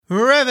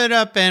Rev it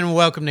up and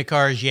welcome to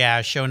Cars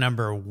Yeah, show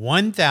number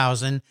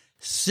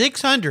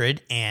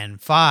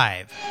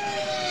 1605.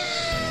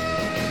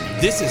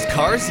 This is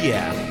Cars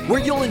Yeah, where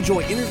you'll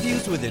enjoy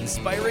interviews with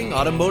inspiring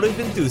automotive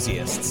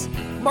enthusiasts.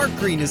 Mark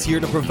Green is here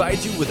to provide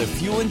you with a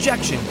fuel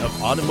injection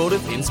of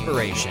automotive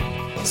inspiration.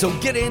 So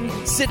get in,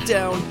 sit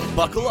down,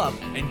 buckle up,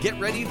 and get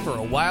ready for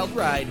a wild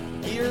ride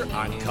here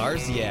on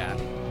Cars Yeah.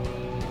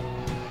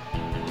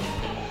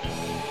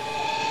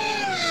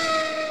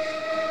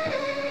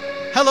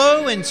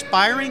 Hello,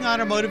 inspiring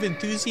automotive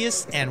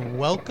enthusiasts, and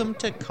welcome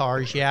to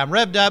Cars Yeah. I'm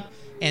revved up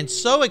and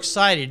so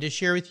excited to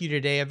share with you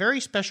today a very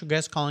special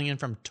guest calling in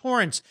from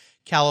Torrance,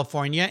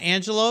 California,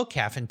 Angelo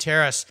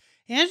Cafanteras.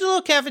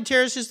 Angelo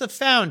Cafanteras is the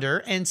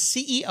founder and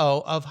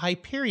CEO of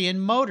Hyperion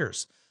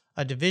Motors,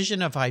 a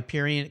division of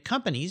Hyperion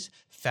Companies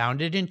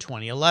founded in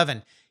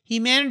 2011. He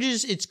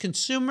manages its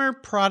consumer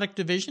product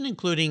division,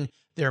 including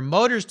their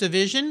motors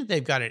division.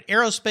 They've got an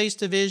aerospace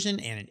division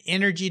and an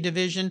energy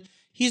division.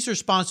 He's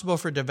responsible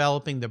for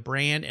developing the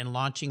brand and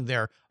launching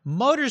their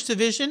motors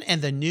division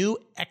and the new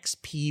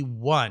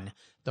XP1,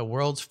 the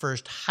world's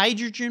first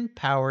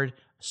hydrogen-powered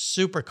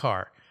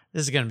supercar.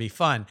 This is going to be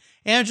fun.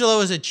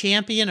 Angelo is a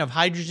champion of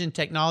hydrogen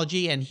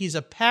technology, and he's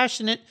a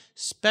passionate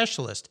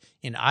specialist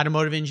in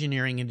automotive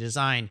engineering and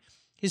design.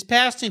 His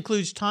past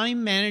includes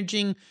time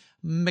managing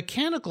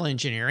mechanical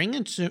engineering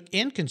and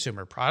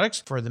consumer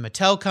products for the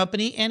Mattel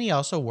Company, and he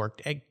also worked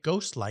at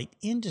Ghostlight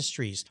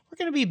Industries. We're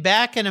going to be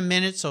back in a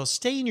minute, so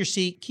stay in your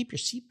seat. Keep your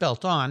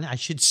seatbelt on, I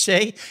should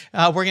say.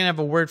 We're going to have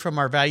a word from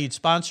our valued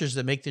sponsors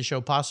that make this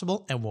show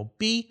possible, and we'll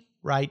be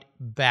right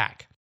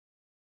back.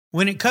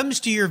 When it comes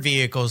to your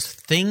vehicles,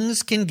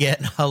 things can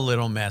get a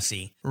little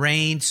messy.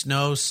 Rain,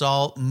 snow,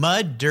 salt,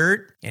 mud,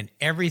 dirt, and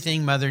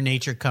everything Mother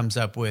Nature comes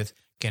up with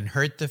can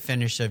hurt the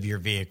finish of your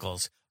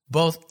vehicles,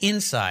 both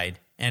inside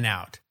and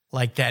out,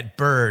 like that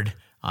bird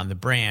on the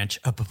branch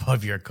up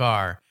above your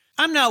car.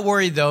 I'm not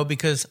worried though,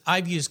 because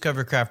I've used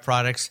Covercraft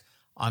products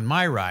on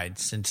my ride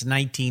since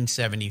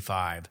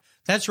 1975.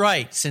 That's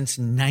right, since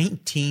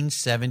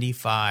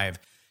 1975.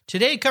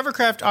 Today,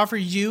 Covercraft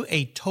offers you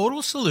a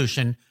total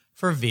solution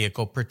for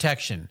vehicle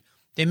protection.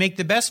 They make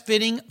the best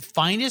fitting,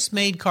 finest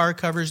made car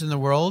covers in the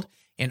world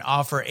and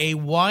offer a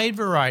wide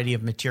variety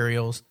of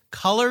materials,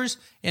 colors,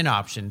 and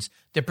options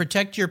that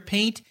protect your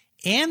paint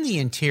and the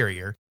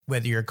interior,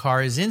 whether your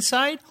car is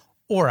inside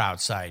or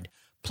outside.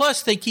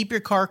 Plus, they keep your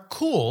car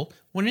cool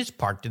when it's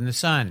parked in the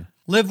sun.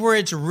 Live where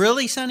it's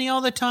really sunny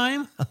all the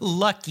time?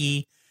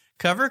 Lucky.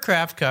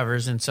 Covercraft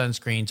covers and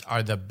sunscreens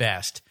are the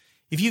best.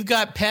 If you've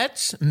got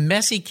pets,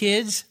 messy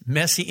kids,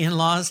 messy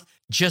in-laws,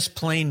 just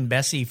plain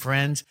messy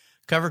friends,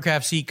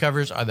 Covercraft seat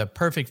covers are the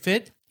perfect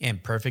fit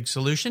and perfect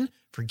solution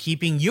for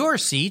keeping your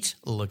seats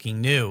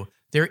looking new.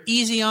 They're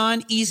easy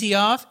on, easy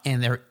off,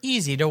 and they're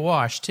easy to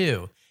wash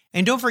too.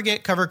 And don't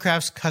forget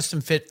Covercraft's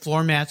custom-fit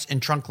floor mats and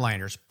trunk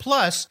liners.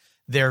 Plus,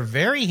 they're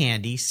very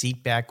handy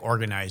seat back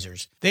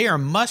organizers. They are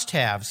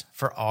must-haves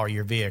for all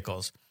your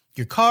vehicles.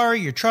 Your car,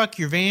 your truck,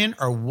 your van,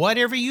 or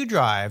whatever you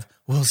drive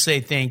will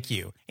say thank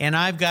you. And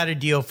I've got a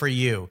deal for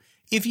you.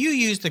 If you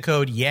use the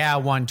code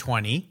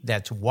YEAH120,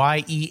 that's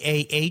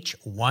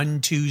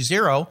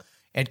YEAH120,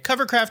 at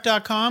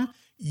Covercraft.com,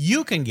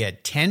 you can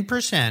get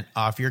 10%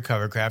 off your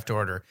Covercraft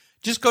order.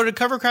 Just go to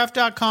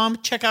Covercraft.com,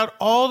 check out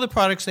all the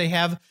products they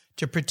have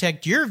to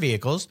protect your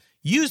vehicles.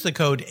 Use the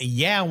code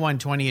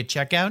YEAH120 at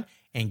checkout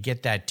and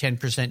get that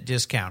 10%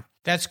 discount.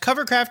 That's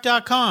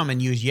Covercraft.com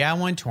and use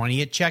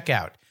YEAH120 at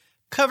checkout.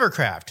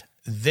 Covercraft,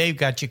 they've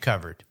got you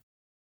covered.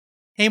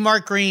 Hey,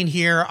 Mark Green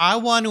here. I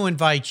want to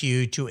invite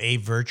you to a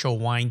virtual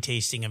wine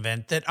tasting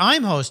event that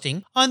I'm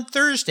hosting on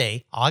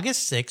Thursday,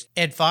 August 6th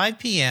at 5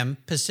 p.m.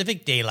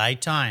 Pacific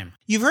Daylight Time.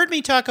 You've heard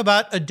me talk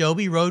about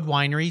Adobe Road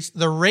Winery's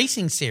The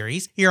Racing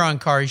Series here on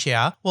Cars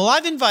Yeah. Well,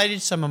 I've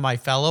invited some of my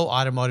fellow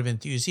automotive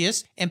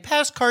enthusiasts and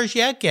past Cars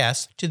Yeah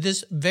guests to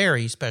this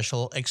very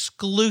special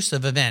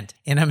exclusive event,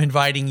 and I'm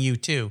inviting you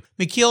too.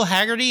 McKeel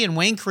Haggerty and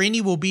Wayne Carini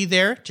will be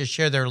there to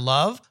share their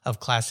love of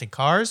classic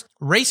cars.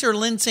 Racer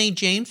Lynn St.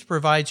 James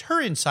provides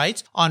her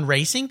insights on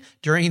racing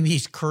during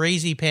these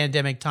crazy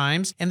pandemic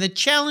times and the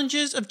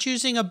challenges of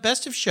choosing a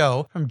best of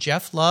show from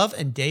Jeff Love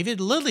and David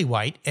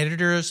Lillywhite,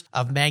 editors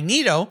of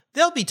Magneto.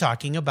 They'll be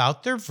talking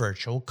about their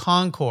virtual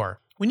concours.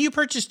 When you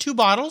purchase 2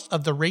 bottles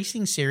of the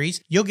Racing Series,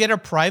 you'll get a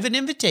private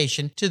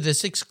invitation to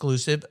this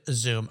exclusive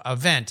Zoom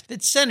event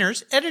that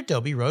centers at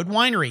Adobe Road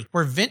Winery,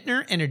 where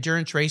vintner and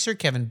endurance racer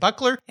Kevin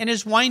Buckler and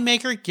his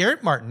winemaker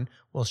Garrett Martin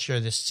will share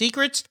the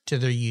secrets to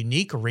their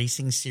unique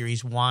Racing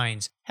Series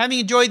wines. Having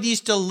enjoyed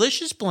these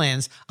delicious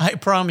blends, I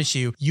promise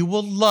you, you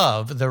will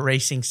love the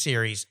Racing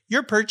Series.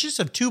 Your purchase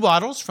of 2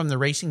 bottles from the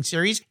Racing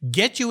Series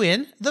get you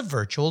in the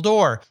virtual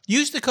door.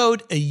 Use the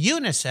code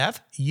UNICEF,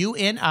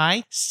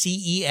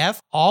 UNICEF,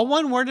 all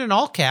one word in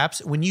all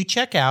caps when you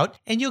check out,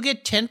 and you'll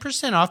get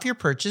 10% off your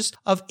purchase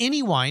of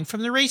any wine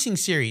from the Racing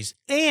Series.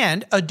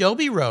 And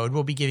Adobe Road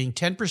will be giving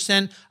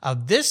 10%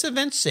 of this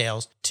event's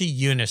sales to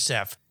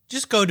UNICEF.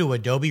 Just go to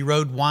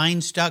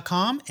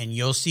adoberoadwines.com and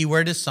you'll see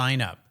where to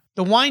sign up.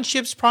 The wine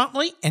ships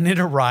promptly and it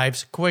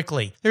arrives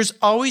quickly. There's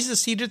always a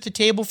seat at the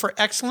table for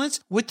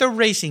excellence with the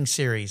Racing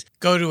Series.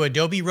 Go to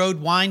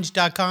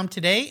adoberoadwines.com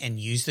today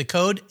and use the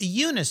code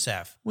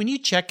UNICEF when you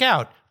check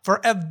out for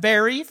a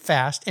very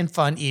fast and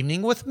fun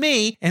evening with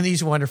me and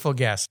these wonderful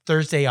guests.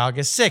 Thursday,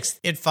 August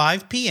 6th at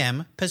 5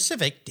 p.m.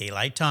 Pacific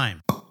Daylight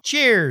Time.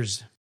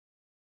 Cheers!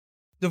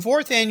 The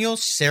 4th annual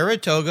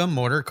Saratoga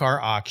Motor Car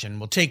Auction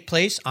will take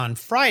place on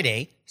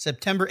Friday,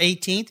 September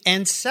 18th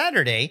and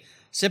Saturday,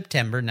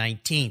 September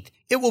 19th.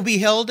 It will be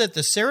held at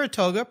the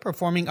Saratoga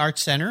Performing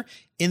Arts Center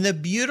in the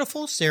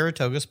beautiful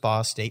Saratoga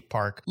Spa State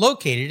Park,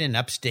 located in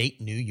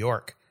upstate New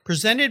York.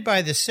 Presented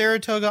by the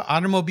Saratoga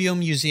Automobile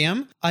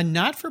Museum, a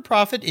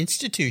not-for-profit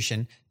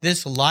institution,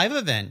 this live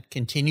event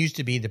continues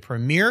to be the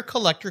premier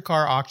collector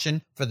car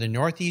auction for the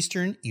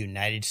northeastern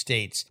United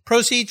States.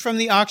 Proceeds from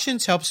the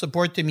auctions help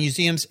support the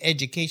museum's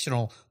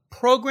educational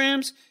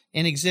programs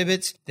and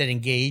exhibits that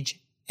engage,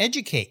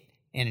 educate,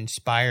 and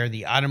inspire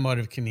the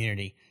automotive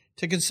community.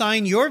 To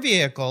consign your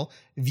vehicle,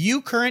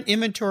 view current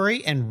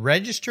inventory, and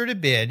register to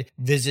bid,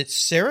 visit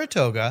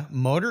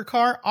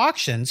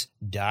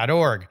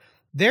SaratogaMotorCarAuctions.org.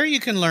 There you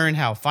can learn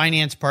how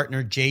finance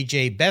partner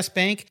JJ Best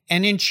Bank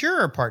and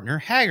insurer partner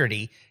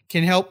Haggerty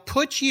can help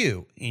put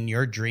you in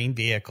your dream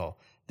vehicle.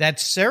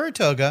 That's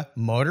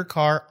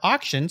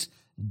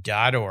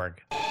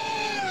SaratogaMotorCarAuctions.org.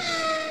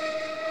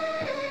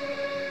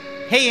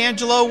 Hey,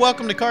 Angelo,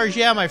 welcome to Cars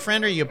Yeah, my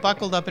friend. Are you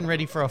buckled up and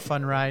ready for a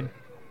fun ride?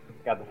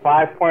 Got the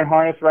 5-point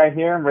harness right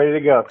here. I'm ready to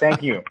go.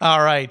 Thank you.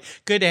 All right.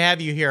 Good to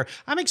have you here.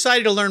 I'm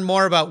excited to learn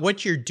more about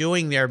what you're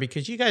doing there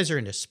because you guys are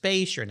into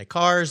space, you're into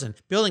cars, and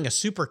building a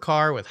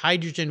supercar with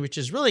hydrogen, which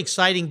is really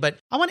exciting. But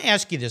I want to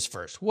ask you this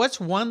first.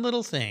 What's one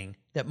little thing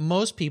that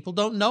most people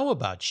don't know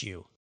about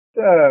you?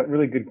 It's a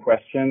really good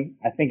question.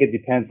 I think it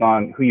depends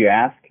on who you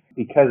ask.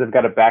 Because I've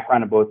got a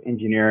background in both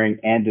engineering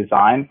and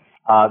design,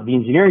 the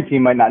engineering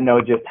team might not know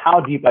just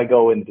how deep I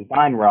go in the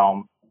design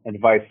realm and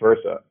vice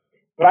versa.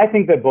 But I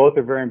think that both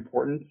are very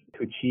important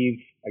to achieve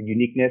a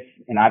uniqueness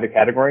in either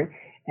category.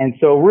 And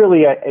so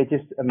really, it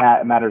just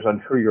matters on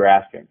who you're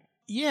asking.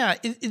 Yeah,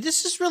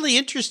 this is really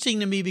interesting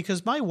to me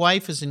because my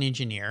wife is an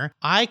engineer.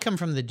 I come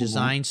from the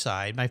design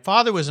side. My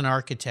father was an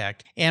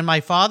architect. And my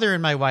father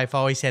and my wife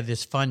always had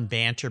this fun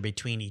banter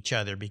between each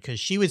other because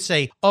she would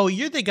say, "Oh,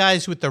 you're the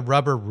guys with the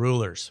rubber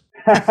rulers."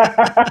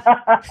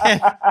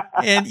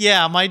 and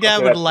yeah, my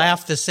dad would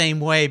laugh the same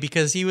way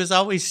because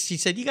she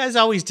said, "You guys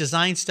always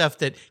design stuff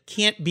that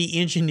can't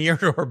be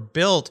engineered or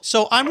built."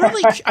 So I'm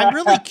really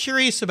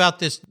curious about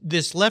this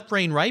left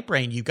brain, right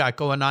brain you've got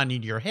going on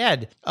in your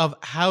head of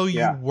how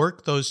you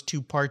work those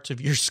two parts of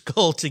your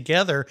skull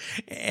together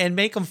and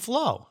make them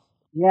flow.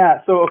 Yeah.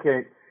 So,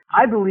 okay.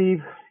 I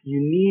believe you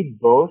need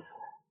both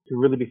to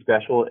really be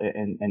special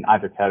in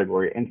either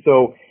category. And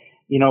so,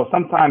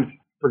 sometimes,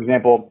 for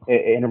example,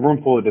 in a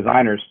room full of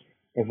designers,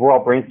 if we're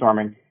all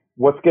brainstorming,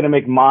 what's going to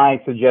make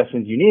my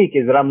suggestions unique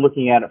is that I'm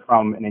looking at it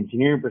from an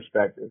engineering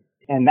perspective.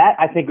 And that,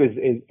 I think,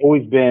 is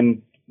always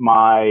been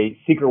my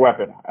secret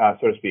weapon,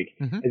 so to speak,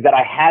 is that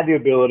I had the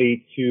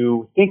ability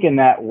to think in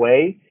that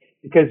way.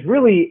 Because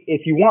really,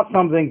 if you want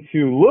something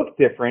to look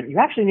different, you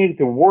actually need it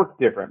to work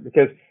different.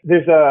 Because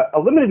there's a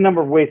limited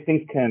number of ways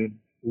things can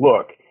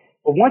look.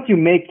 But once you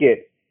make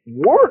it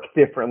work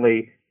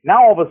differently,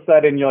 now all of a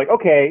sudden you're like,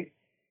 okay,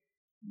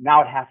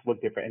 now it has to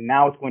look different, and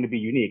now it's going to be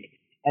unique.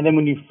 And then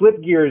when you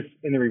flip gears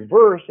in the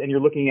reverse and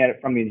you're looking at it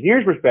from the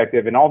engineer's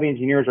perspective, and all the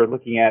engineers are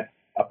looking at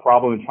a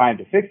problem and trying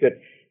to fix it,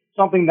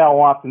 something that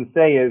I'll often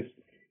say is,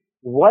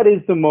 what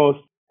is the most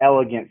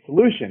elegant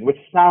solution? Which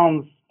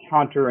sounds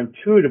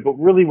counterintuitive, but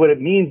really what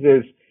it means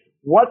is,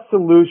 what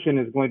solution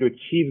is going to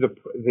achieve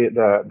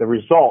the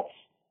results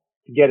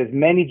to get as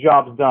many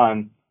jobs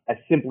done as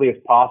simply as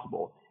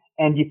possible?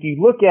 And if you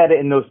look at it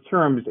in those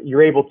terms,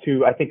 you're able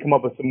to, I think, come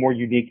up with some more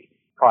unique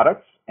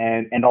products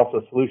and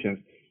also solutions.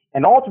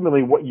 And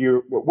ultimately, what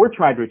we're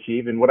trying to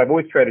achieve, and what I've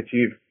always tried to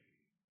achieve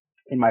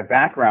in my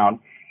background,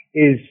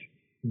 is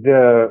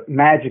the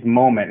magic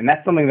moment. And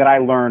that's something that I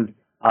learned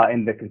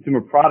in the consumer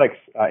products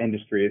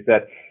industry, is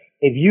that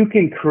if you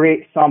can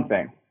create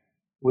something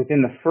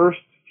within the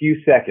first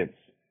few seconds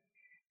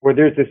where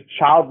there's this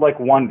childlike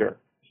wonder.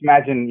 Just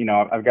imagine,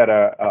 I've got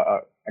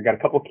a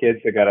couple of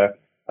kids. I got a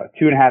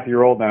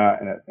 2.5-year-old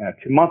and a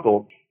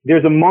 2-month-old.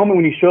 There's a moment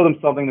when you show them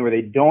something where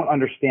they don't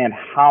understand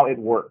how it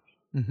works.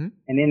 Mm-hmm.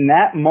 And in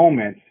that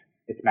moment,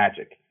 it's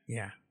magic.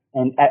 Yeah.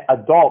 And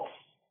adults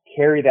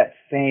carry that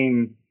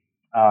same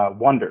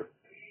wonder.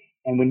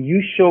 And when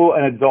you show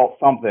an adult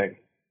something,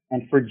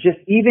 and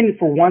even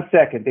for 1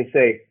 second, they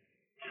say,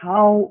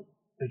 how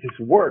does this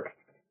work?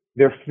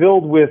 They're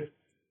filled with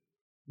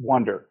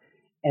wonder.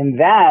 And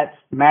that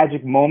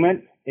magic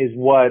moment is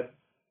what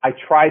I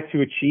try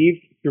to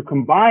achieve through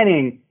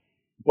combining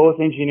both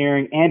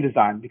engineering and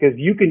design, because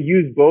you can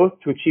use both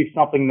to achieve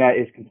something that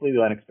is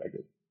completely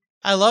unexpected.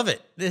 I love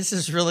it. This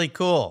is really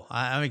cool.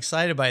 I'm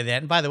excited by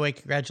that. And by the way,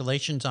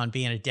 congratulations on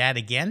being a dad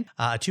again,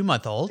 a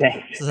 2-month-old.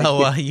 Thanks.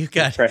 So you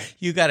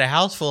got a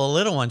house full of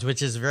little ones,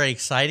 which is very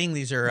exciting.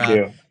 These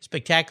are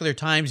spectacular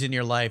times in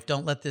your life.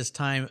 Don't let this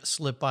time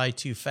slip by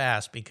too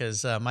fast,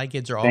 because my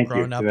kids are all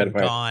grown up and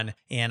gone.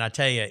 And I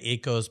tell you,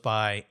 it goes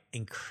by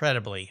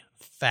incredibly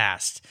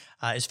fast.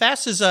 As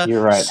fast as a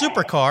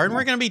supercar, and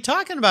we're going to be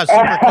talking about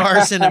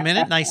supercars in a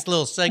minute. Nice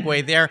little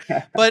segue there.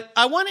 But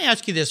I want to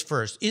ask you this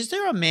first. Is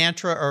there a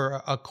mantra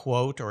or a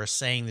quote or a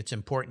saying that's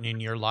important in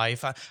your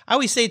life? I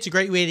always say it's a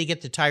great way to get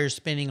the tires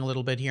spinning a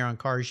little bit here on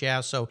Cars Yeah.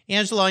 So,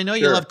 Angelo, I know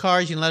you love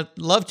cars. You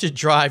love to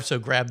drive, so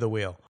grab the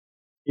wheel.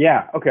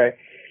 Yeah, okay.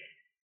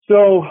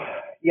 So,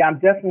 yeah, I'm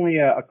definitely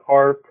a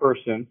car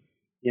person.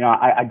 You know,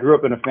 I grew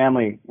up in a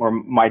family where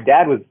my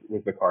dad was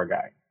the car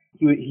guy.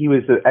 He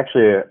was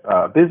actually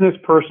a business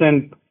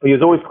person, but he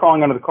was always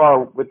crawling under the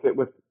car with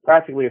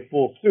practically a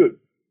full suit.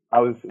 I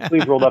was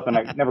sleeves rolled up, and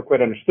I never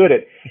quite understood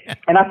it.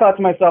 And I thought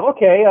to myself,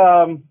 okay,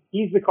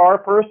 he's the car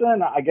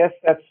person. I guess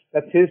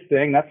that's his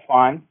thing. That's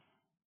fine.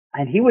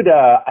 And he would,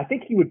 I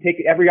think he would take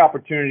every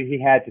opportunity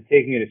he had to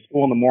take me to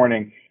school in the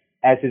morning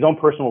as his own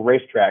personal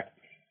racetrack.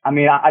 I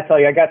mean, I tell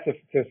you, I got to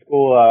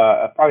school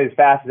probably as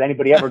fast as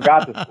anybody ever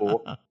got to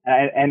school,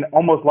 and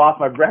almost lost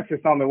my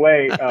breakfast on the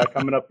way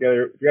coming up the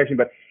other direction.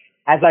 But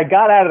as I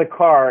got out of the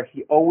car,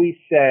 he always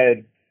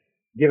said,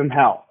 "Give him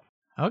hell."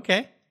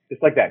 Okay.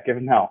 Just like that, give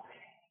him hell.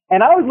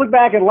 And I always look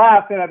back and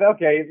laugh, and I thought,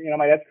 okay, you know,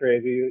 that's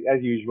crazy,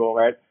 as usual,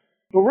 right?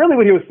 But really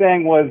what he was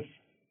saying was,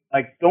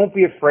 like, don't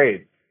be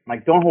afraid.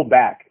 Like, don't hold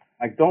back.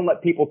 Like, don't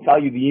let people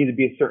tell you that you need to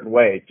be a certain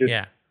way.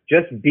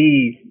 Just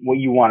be what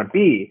you want to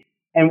be.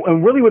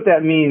 And really what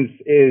that means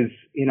is,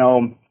 you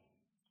know,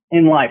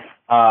 in life,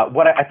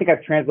 what I think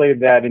I've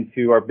translated that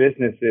into our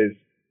business is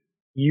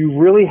you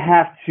really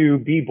have to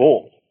be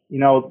bold. You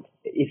know,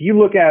 if you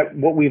look at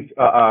what we've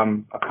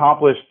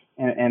accomplished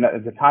and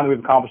the time that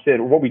we've accomplished it,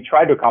 or what we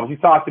tried to accomplish, you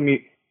talked to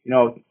me, you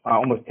know,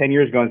 almost 10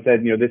 years ago and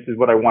said, you know, this is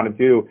what I want to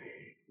do.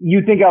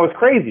 You'd think I was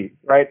crazy,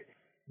 right?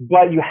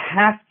 But you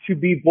have to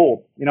be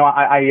bold. You know,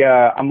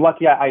 I'm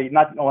lucky. I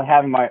not only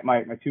having my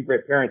two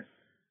great parents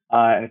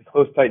and a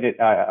close, tight-knit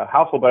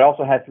household, but I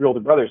also had 3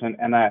 older brothers,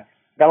 and I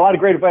got a lot of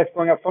great advice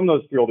growing up from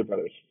those 3 older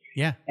brothers.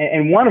 Yeah.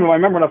 And one of them, I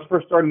remember when I was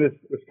first starting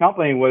this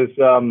company, was,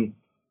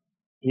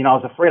 you know, I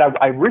was afraid.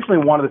 I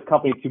originally wanted this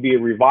company to be a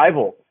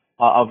revival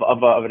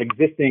of an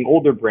existing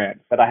older brand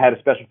that I had a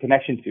special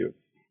connection to,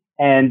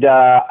 and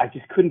I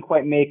just couldn't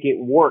quite make it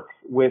work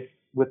with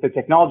the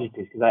technology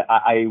piece, because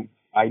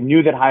I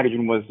knew that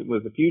hydrogen was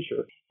the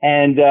future.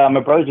 And my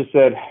brother just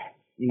said,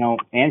 you know,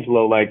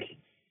 Angelo, like,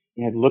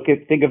 you know,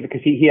 think of,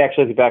 because he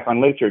actually has a background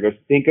in literature. He goes,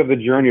 think of the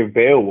journey of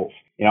Beowulf.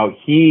 You know,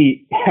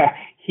 he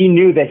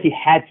knew that he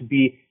had to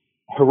be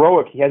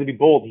heroic. He had to be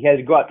bold. He had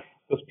to go out.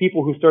 Those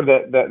people who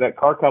started that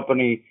car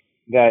company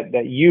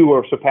that you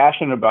were so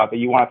passionate about, that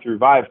you wanted to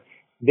revive,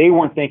 they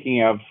weren't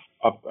thinking of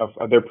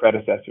their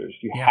predecessors.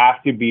 You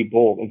have to be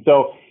bold. And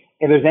so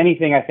if there's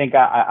anything I think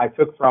I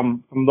took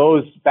from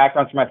those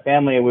backgrounds from my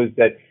family, it was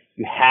that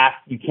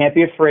you can't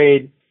be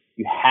afraid.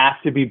 You have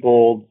to be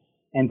bold.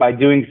 And by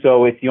doing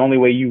so, it's the only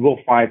way you will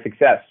find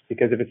success.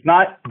 Because if it's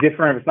not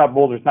different, if it's not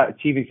bold, if it's not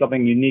achieving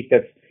something unique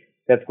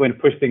that's going to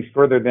push things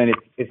further, then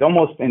it's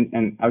almost,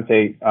 and I would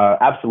say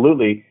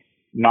absolutely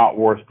not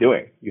worth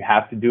doing. You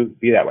have to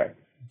be that way.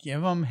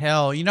 Give them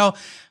hell. You know,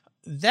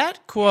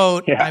 that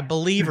quote, I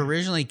believe,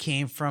 originally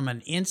came from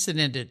an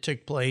incident that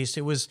took place.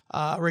 It was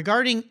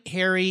regarding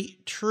Harry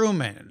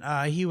Truman.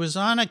 He was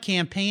on a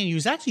campaign. He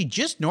was actually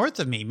just north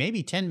of me,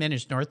 maybe 10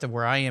 minutes north of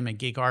where I am in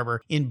Gig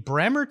Harbor, in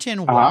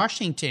Bremerton,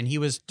 Washington. He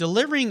was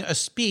delivering a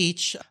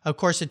speech, of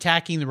course,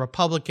 attacking the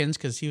Republicans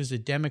because he was a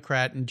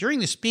Democrat. And during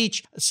the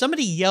speech,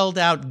 somebody yelled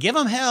out, "Give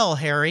him hell,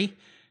 Harry."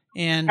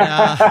 And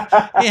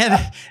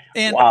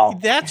wow.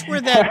 that's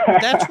where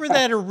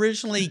that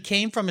originally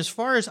came from. As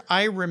far as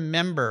I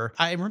remember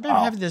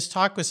having this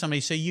talk with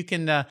somebody, so you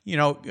can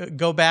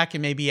go back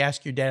and maybe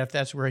ask your dad if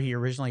that's where he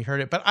originally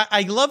heard it. But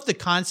I love the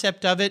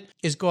concept of it,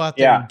 is go out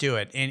there and do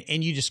it,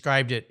 and you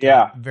described it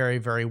very,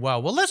 very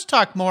well. Well, let's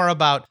talk more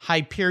about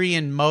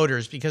Hyperion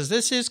Motors, because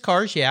this is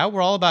Cars Yeah.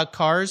 We're all about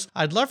cars.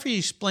 I'd love for you to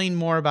explain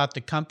more about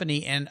the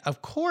company, and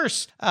of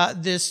course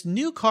this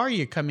new car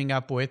you're coming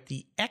up with,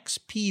 the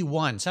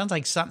XP1. Sounds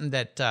like something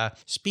that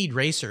Speed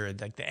Racer,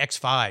 like the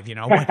X5, you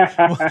know,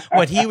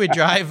 what he would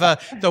drive,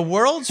 the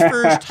world's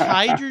first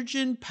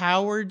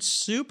hydrogen-powered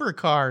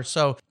supercar.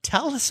 So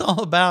tell us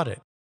all about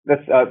it.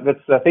 That's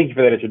thank you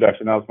for that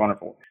introduction. That was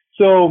wonderful.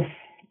 So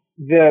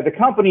the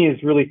company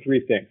is really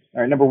 3 things.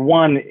 All right, number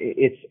one,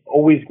 it's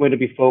always going to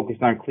be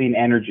focused on clean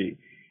energy.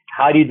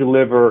 How do you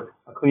deliver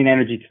a clean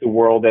energy to the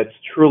world that's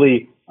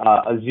truly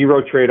a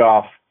zero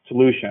trade-off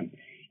solution?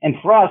 And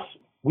for us,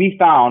 we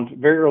found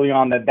very early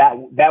on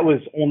that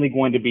was only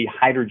going to be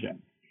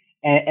hydrogen.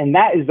 And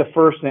that is the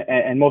first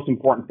and most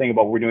important thing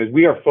about what we're doing, is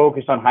we are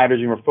focused on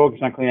hydrogen, we're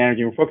focused on clean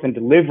energy, we're focused on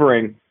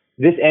delivering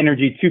this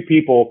energy to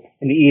people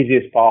in the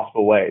easiest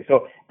possible way.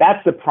 So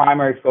that's the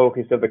primary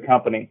focus of the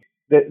company.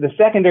 The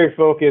secondary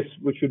focus,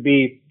 which would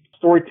be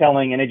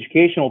storytelling and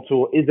educational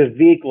tool is the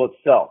vehicle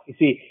itself. You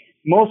see,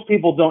 most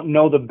people don't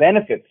know the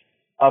benefits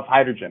of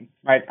hydrogen,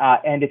 right?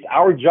 And it's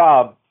our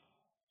job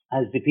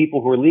as the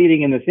people who are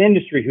leading in this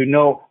industry who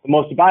know the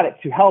most about it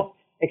to help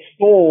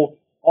extol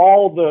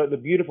all the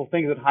beautiful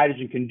things that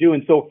hydrogen can do.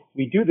 And so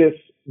we do this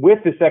with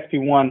this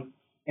XP1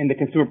 in the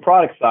consumer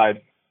product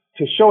side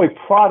to show a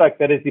product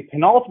that is the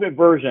penultimate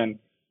version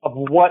of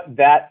what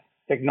that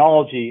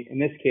technology, in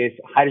this case,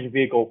 a hydrogen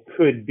vehicle,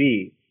 could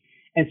be.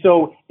 And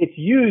so it's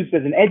used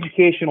as an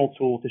educational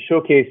tool to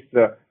showcase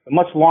the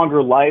much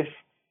longer life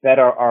that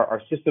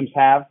our systems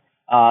have,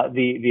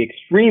 the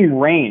extreme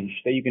range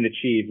that you can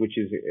achieve, which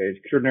is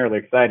extraordinarily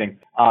exciting,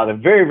 the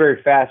very,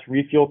 very fast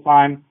refuel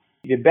time,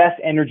 the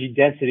best energy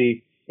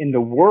density in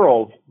the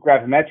world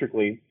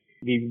gravimetrically,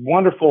 the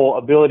wonderful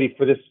ability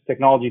for this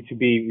technology to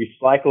be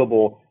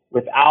recyclable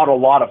without a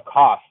lot of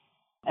cost.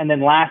 And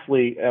then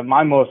lastly,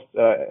 my most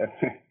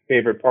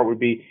favorite part would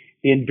be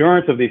the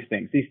endurance of these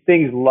things. These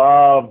things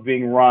love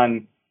being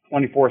run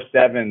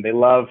 24/7.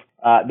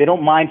 They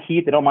don't mind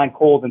heat, they don't mind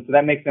cold, and so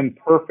that makes them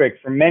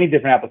perfect for many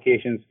different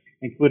applications,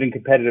 including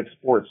competitive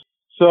sports.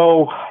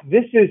 So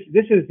this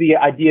is the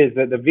idea, is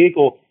that the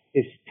vehicle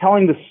is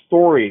telling the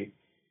story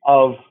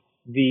of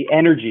the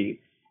energy.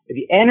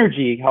 The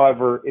energy,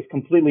 however, is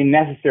completely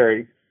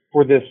necessary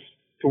for this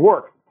to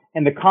work.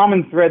 And the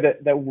common thread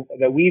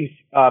that weaves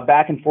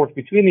back and forth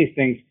between these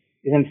things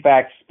is, in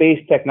fact, space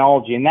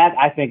technology. And that,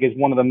 I think, is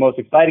one of the most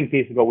exciting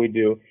pieces of what we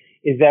do,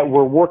 is that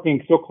we're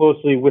working so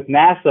closely with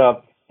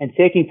NASA and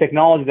taking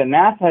technology that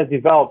NASA has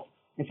developed,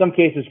 in some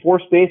cases for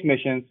space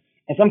missions,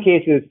 in some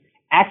cases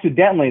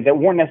accidentally, that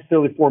weren't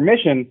necessarily for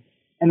mission,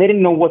 and they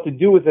didn't know what to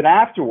do with it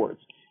afterwards.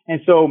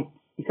 And so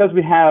because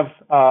we have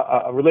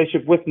a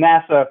relationship with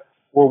NASA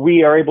where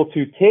we are able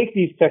to take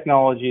these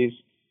technologies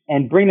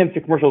and bring them to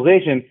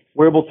commercialization,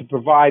 we're able to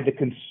provide the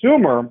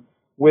consumer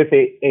with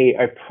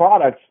a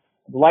product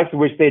the likes of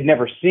which they'd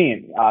never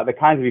seen, the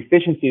kinds of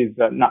efficiencies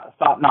that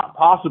thought not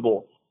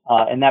possible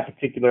in that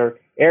particular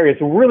area.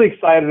 So we're really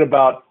excited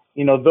about,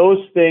 those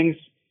things.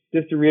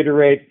 Just to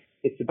reiterate,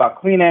 it's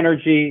about clean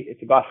energy,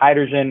 it's about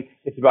hydrogen,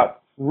 it's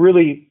about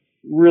really,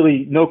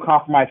 really no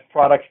compromise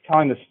products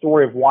telling the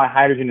story of why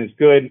hydrogen is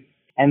good.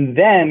 And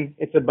then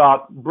it's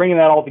about bringing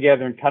that all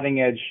together in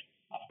cutting edge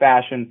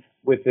fashion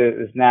with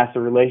this NASA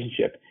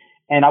relationship.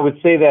 And I would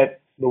say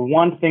that the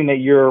one thing that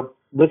your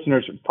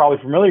listeners are probably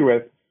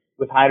familiar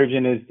with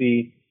hydrogen is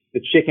the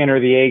chicken or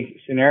the egg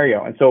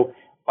scenario. And so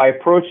by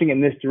approaching it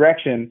in this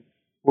direction,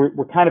 we're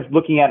kind of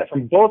looking at it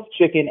from both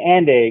chicken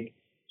and egg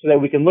so that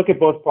we can look at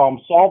both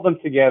problems, solve them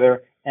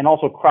together, and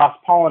also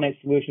cross-pollinate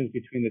solutions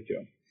between the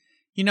two.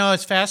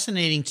 It's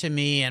fascinating to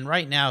me, and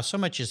right now so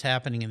much is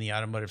happening in the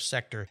automotive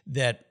sector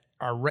that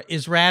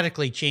is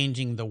radically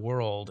changing the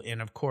world.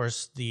 And of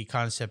course, the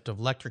concept of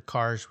electric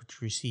cars,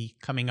 which we see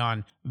coming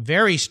on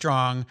very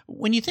strong.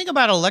 When you think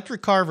about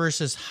electric car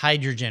versus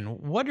hydrogen,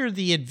 what are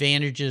the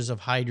advantages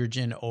of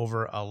hydrogen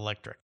over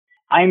electric?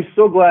 I'm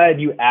so glad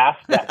you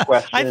asked that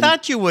question. I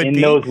thought you would in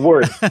be. Those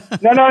words.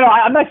 No.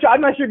 I'm not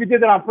sure if you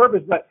did that on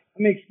purpose, but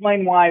let me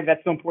explain why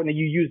that's so important that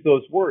you use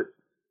those words.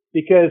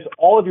 Because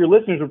all of your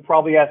listeners would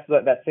probably ask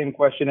that same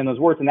question in those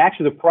words. And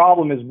actually, the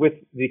problem is with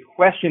the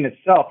question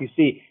itself. You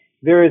see,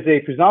 there is a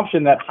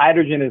presumption that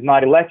hydrogen is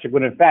not electric,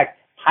 when in fact,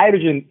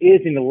 hydrogen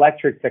is an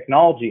electric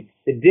technology.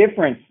 The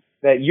difference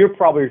that you're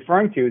probably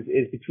referring to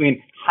is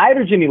between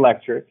hydrogen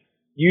electric,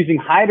 using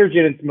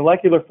hydrogen in its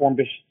molecular form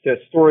to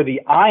store the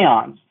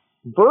ions,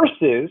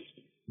 versus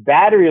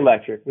battery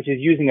electric, which is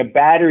using a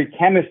battery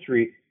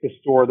chemistry to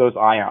store those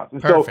ions.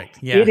 And Perfect.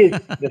 So it is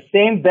the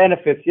same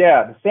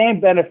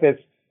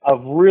benefits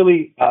of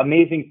really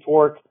amazing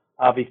torque,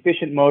 of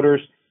efficient motors.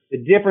 The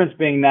difference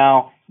being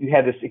now you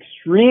have this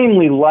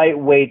extremely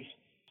lightweight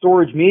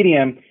storage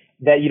medium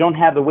that you don't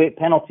have the weight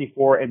penalty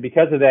for, and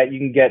because of that, you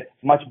can get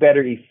much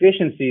better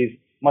efficiencies,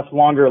 much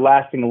longer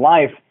lasting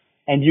life,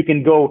 and you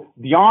can go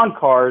beyond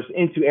cars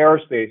into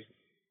aerospace.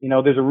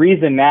 There's a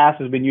reason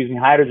NASA has been using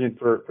hydrogen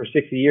for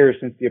 60 years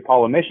since the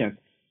Apollo missions.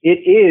 It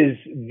is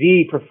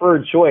the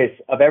preferred choice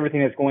of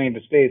everything that's going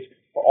into space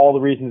for all the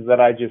reasons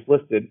that I just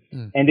listed.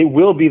 And it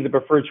will be the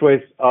preferred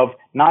choice of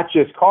not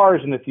just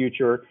cars in the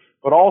future,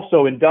 but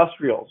also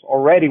industrials.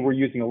 Already we're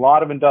using a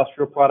lot of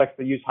industrial products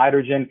that use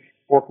hydrogen,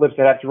 forklifts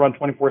that have to run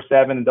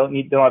 24/7 and don't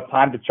have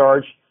time to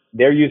charge.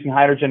 They're using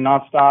hydrogen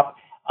nonstop.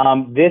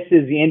 This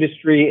is the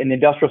industry and the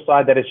industrial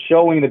side that is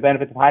showing the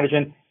benefits of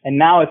hydrogen. And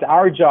now it's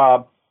our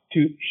job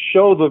to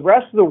show the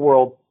rest of the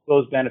world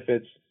those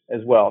benefits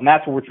as well. And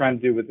that's what we're trying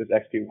to do with this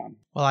XP1.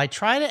 Well, I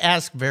try to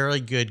ask very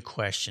good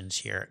questions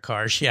here at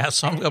Cars. Yeah,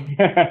 so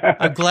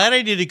I'm glad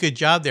I did a good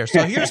job there.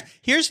 So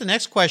here's the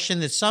next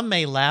question that some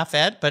may laugh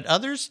at, but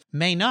others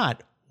may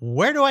not.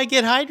 Where do I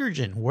get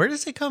hydrogen? Where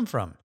does it come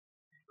from?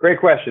 Great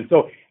question.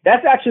 So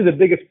that's actually the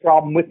biggest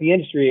problem with the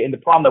industry, and the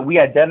problem that we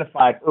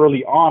identified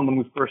early on when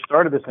we first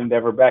started this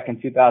endeavor back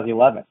in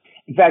 2011.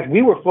 In fact,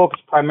 we were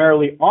focused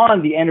primarily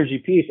on the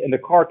energy piece, and the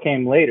car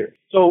came later.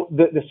 So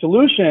the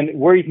solution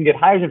where you can get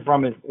hydrogen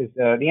from is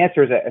the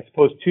answer is, I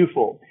suppose,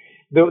 twofold.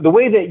 the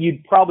way that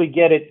you'd probably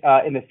get it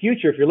in the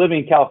future, if you're living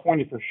in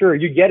California for sure,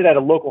 you get it at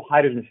a local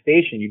hydrogen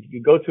station.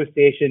 You go to a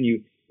station,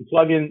 you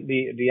plug in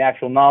the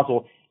actual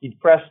nozzle, you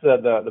press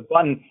the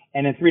button,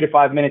 and in 3 to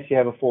 5 minutes you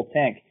have a full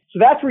tank. So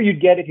that's where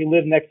you'd get if you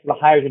live next to the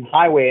hydrogen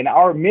highway. And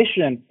our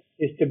mission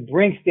is to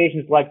bring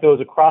stations like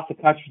those across the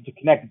country to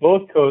connect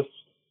both coasts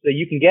so that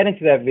you can get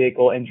into that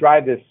vehicle and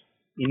drive this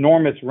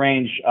enormous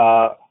range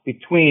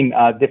between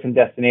different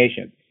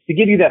destinations, to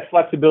give you that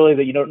flexibility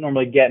that you don't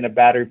normally get in a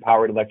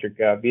battery-powered electric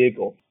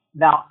vehicle.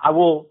 Now, I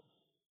will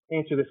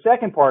answer the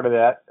second part of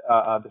that,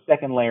 the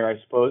second layer,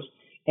 I suppose,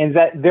 is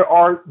that there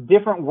are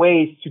different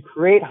ways to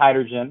create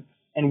hydrogen,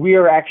 and we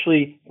are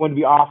actually going to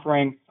be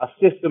offering a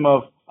system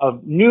of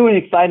new and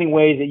exciting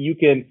ways that you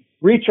can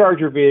recharge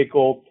your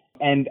vehicle.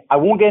 And I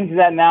won't get into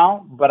that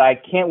now, but I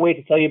can't wait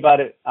to tell you about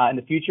it in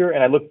the future,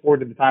 and I look forward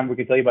to the time we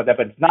can tell you about that.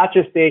 But it's not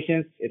just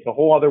stations. It's a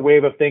whole other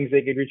wave of things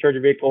that can recharge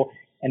your vehicle,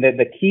 and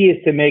the key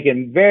is to make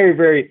it very,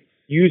 very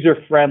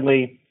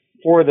user-friendly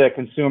for the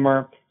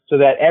consumer so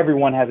that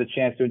everyone has a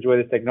chance to enjoy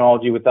this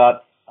technology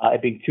without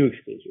it being too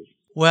exclusive.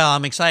 Well,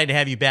 I'm excited to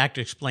have you back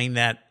to explain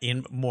that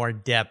in more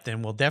depth,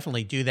 and we'll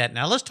definitely do that.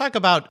 Now, let's talk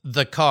about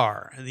the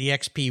car, the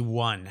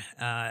XP1.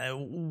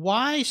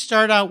 Why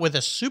start out with a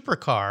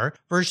supercar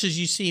versus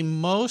you see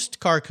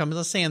most car companies,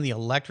 let's say on the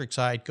electric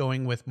side,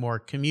 going with more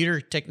commuter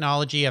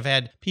technology? I've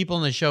had people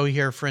on the show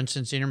here, for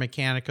instance,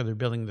 Intermechanical, they're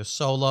building the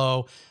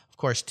Solo. Of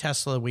course,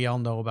 Tesla, we all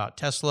know about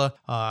Tesla,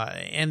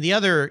 and the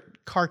other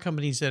car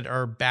companies that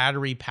are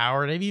battery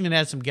powered. I've even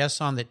had some guests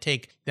on that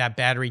take that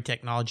battery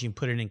technology and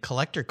put it in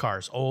collector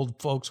cars, old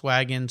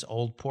Volkswagens,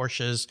 old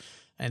Porsches,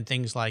 and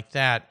things like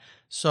that.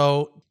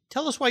 So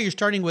tell us why you're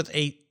starting with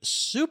a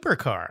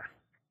supercar.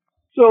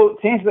 So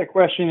to answer that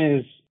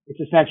question it's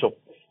essential.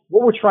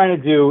 What we're trying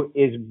to do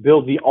is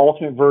build the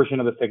ultimate version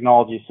of the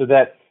technology so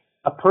that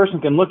a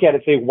person can look at it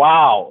and say,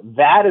 wow,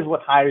 that is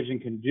what hydrogen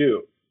can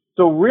do.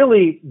 So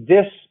really,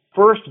 this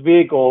first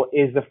vehicle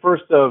is the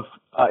first of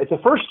it's the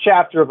first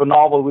chapter of a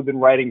novel we've been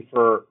writing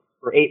for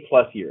 8+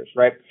 years,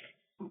 right?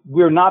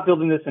 We're not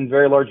building this in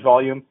very large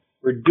volume.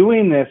 We're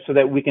doing this so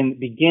that we can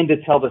begin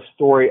to tell the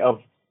story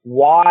of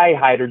why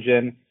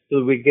hydrogen, so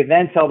that we can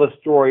then tell the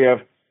story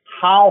of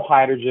how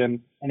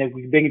hydrogen, and if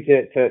we begin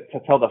to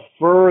tell the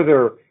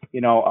further,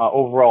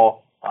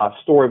 overall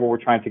story of what we're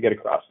trying to get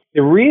across.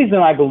 The reason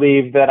I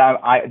believe that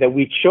that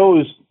we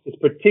chose this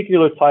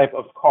particular type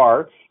of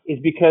car is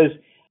because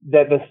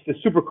that the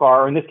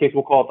supercar, or in this case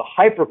we'll call it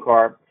the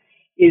hypercar,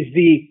 is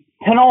the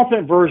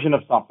penultimate version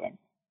of something.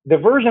 The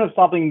version of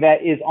something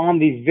that is on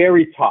the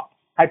very top.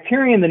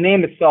 Hyperion, the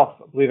name itself,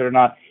 believe it or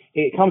not,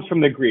 it comes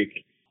from the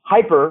Greek.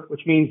 Hyper,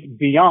 which means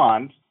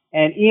beyond,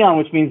 and eon,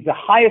 which means the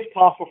highest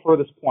possible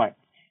furthest point.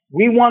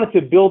 We wanted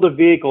to build a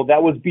vehicle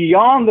that was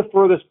beyond the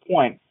furthest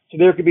point, so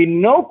there could be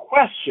no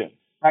question,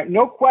 right?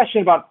 No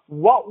question about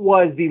what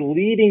was the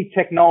leading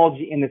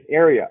technology in this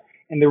area.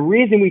 And the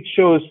reason we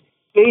chose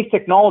space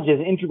technology as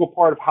an integral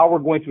part of how we're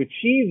going to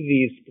achieve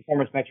these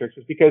performance metrics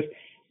is because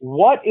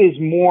what is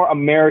more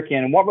American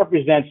and what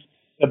represents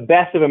the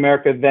best of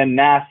America than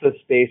NASA's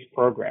space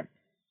program?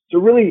 So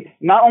really,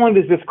 not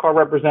only does this car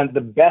represent the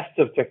best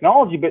of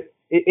technology, but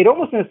it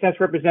almost in a sense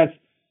represents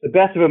the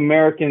best of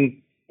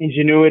American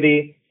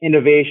ingenuity,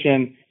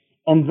 innovation,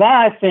 and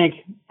that I think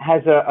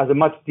has a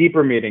much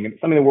deeper meaning, and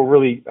something that we're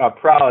really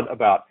proud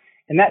about.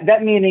 And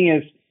that meaning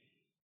is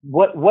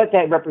what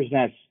that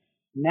represents.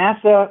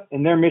 NASA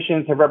and their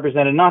missions have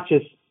represented not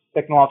just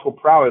technological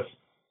prowess,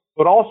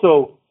 but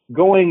also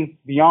going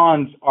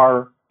beyond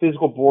our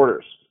physical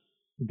borders,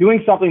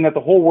 doing something that the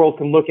whole world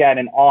can look at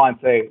in awe and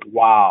say,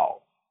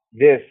 wow,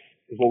 this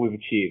is what we've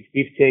achieved.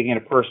 We've taken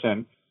a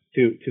person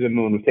to the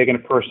moon. We've taken a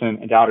person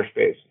into outer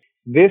space.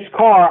 This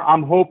car,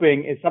 I'm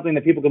hoping, is something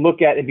that people can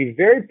look at and be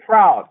very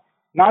proud,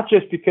 not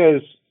just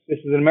because this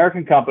is an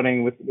American company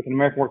with an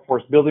American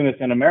workforce building this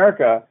in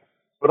America,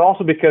 but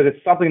also because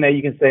it's something that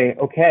you can say,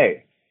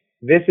 okay,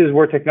 this is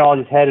where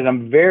technology is headed.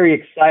 I'm very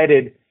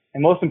excited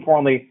and, most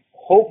importantly,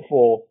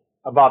 hopeful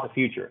about the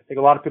future. I think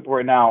a lot of people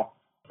right now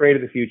afraid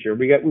of the future.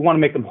 We want to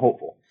make them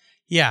hopeful.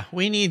 Yeah,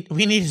 we need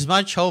as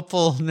much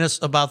hopefulness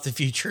about the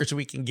future as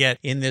we can get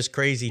in this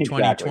crazy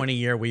 2020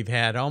 year we've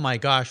had. Oh my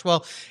gosh!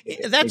 Well,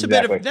 that's a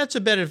bit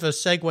of a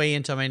segue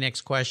into my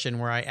next question,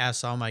 where I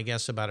ask all my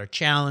guests about a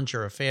challenge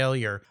or a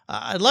failure.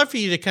 I'd love for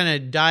you to kind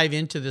of dive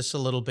into this a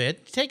little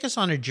bit. Take us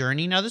on a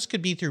journey. Now, this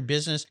could be through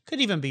business,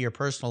 could even be your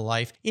personal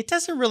life. It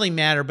doesn't really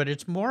matter, but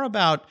it's more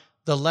about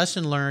the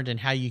lesson learned and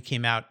how you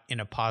came out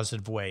in a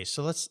positive way.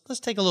 So let's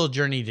take a little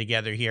journey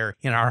together here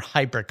in our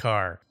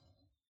hypercar.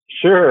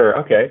 Sure.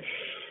 Okay.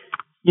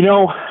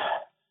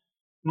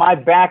 My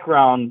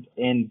background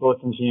in both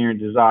engineering and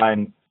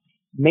design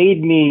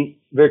made me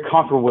very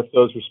comfortable with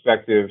those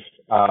respective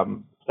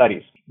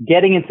studies.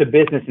 Getting into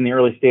business in the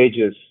early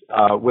stages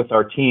with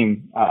our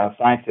team of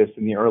scientists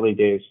in the early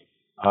days,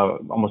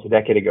 almost a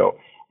decade ago,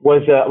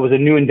 was a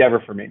new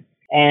endeavor for me.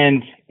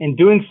 And in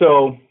doing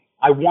so,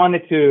 I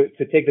wanted to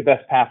take the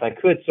best path I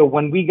could. So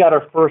when we got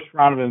our first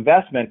round of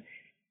investment,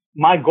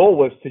 my goal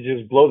was to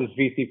just blow this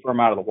VC firm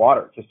out of the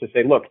water, just to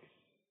say, look,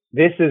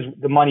 This is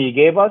the money you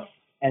gave us,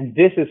 and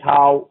this is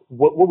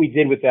what we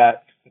did with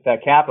that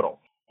capital.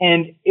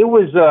 And it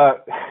was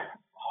a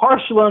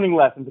harsh learning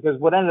lesson, because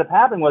what ended up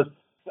happening was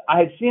I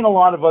had seen a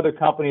lot of other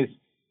companies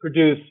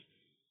produce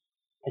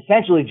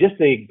essentially just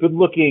a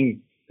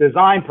good-looking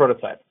design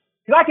prototype.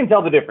 Because I can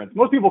tell the difference.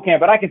 Most people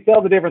can't, but I can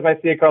tell the difference when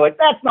I see a car like,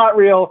 that's not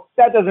real,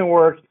 that doesn't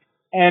work.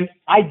 And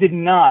I did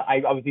not. I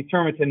was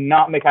determined to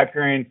not make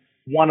Hyperion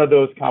one of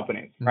those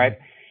companies, right?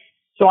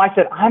 So I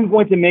said, I'm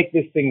going to make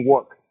this thing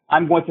work.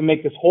 I'm going to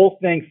make this whole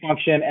thing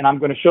function, and I'm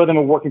going to show them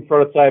a working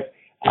prototype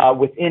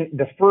within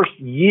the first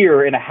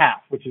year and a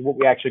half, which is what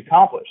we actually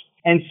accomplished.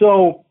 And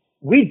so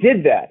we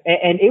did that,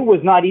 and it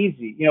was not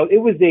easy. You know, it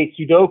was a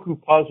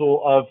Sudoku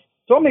puzzle of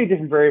so many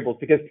different variables,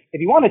 because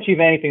if you want to achieve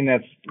anything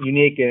that's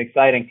unique and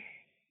exciting,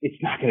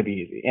 it's not going to be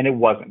easy, and it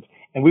wasn't.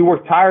 And we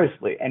worked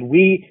tirelessly, and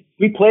we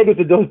played with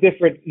those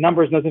different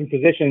numbers and those different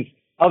positions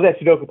of that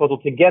Sudoku puzzle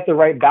to get the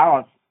right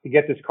balance, to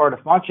get this car to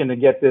function, to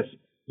get this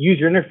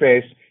user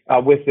interface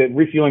with the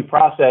refueling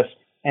process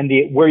and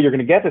where you're going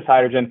to get this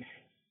hydrogen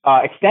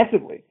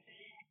extensively.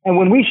 And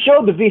when we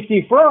showed the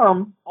VC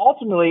firm,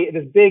 ultimately,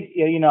 this big,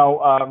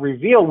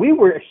 reveal, we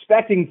were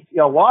expecting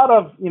a lot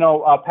of,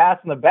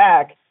 pats in the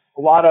back,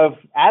 a lot of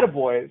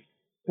attaboys,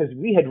 because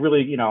we had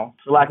really,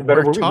 for lack of a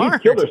better word, we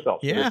killed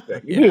ourselves. Yeah. For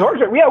this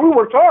thing. We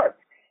worked hard.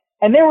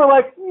 And they were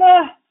like,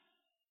 nah,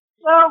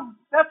 well,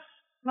 that's,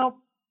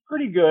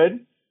 pretty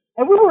good.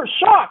 And we were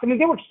shocked. I mean,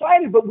 they were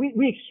excited, but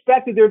we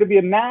expected there to be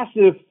a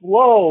massive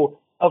flow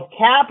of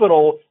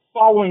capital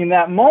following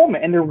that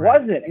moment, and there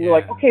wasn't. And we were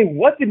like, okay,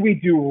 what did we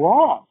do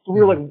wrong? So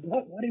we were like,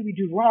 what did we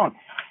do wrong?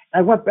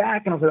 And I went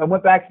back and I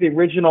went back to the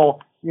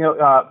original,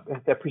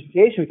 that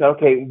presentation. We thought,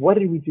 okay, what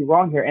did we do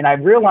wrong here? And I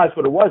realized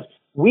what it was.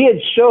 We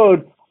had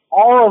showed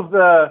all of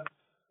the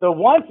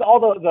one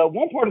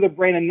part of the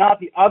brain and not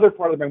the other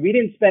part of the brain. We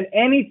didn't spend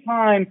any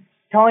time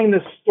telling the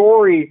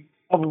story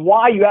of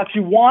why you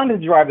actually wanted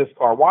to drive this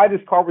car, why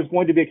this car was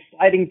going to be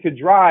exciting to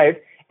drive,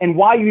 and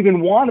why you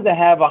even wanted to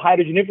have a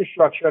hydrogen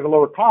infrastructure at a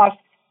lower cost,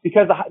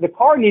 because the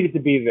car needed to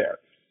be there.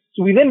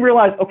 So we then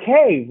realized,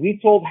 okay, we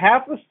told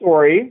half the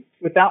story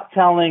without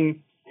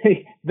telling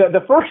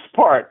the first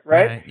part,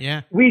 right?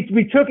 Yeah.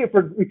 We took it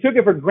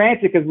for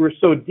granted because we were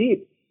so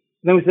deep.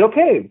 And then we said,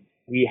 okay,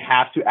 we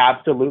have to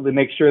absolutely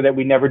make sure that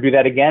we never do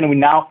that again. And we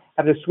now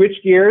have to switch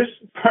gears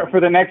for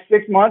the next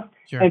 6 months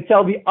and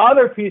tell the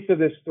other piece of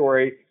this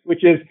story,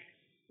 which is,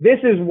 this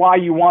is why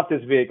you want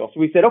this vehicle. So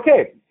we said,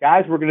 okay,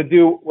 guys, we're going to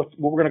do what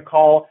we're going to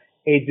call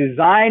a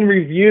design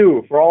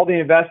review for all the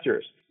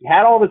investors. We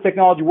had all the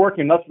technology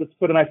working. Let's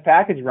put a nice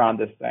package around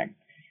this thing.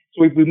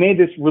 So we made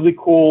this really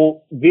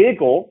cool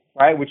vehicle,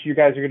 right, which you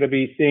guys are going to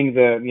be seeing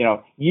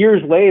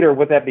years later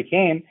what that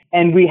became.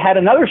 And we had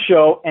another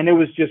show, and it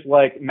was just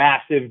like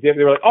massive. They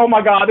were like, oh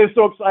my God, this is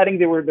so exciting.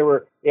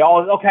 They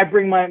all, okay, I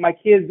bring my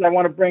kids. I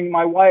want to bring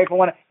my wife.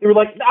 They were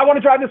like, I want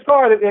to drive this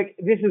car. It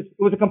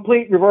was a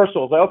complete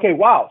reversal. It's like, okay,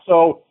 wow.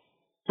 So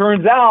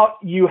turns out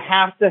you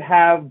have to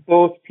have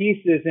both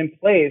pieces in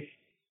place.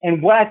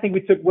 And what I think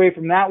we took away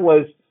from that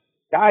was,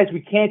 guys,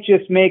 we can't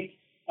just make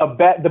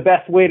the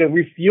best way to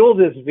refuel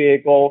this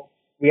vehicle.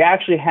 We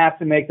actually have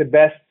to make the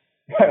best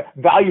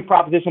value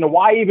proposition of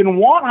why you even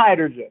want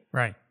hydrogen.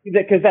 Right.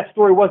 Because that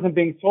story wasn't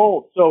being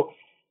told. So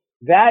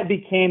that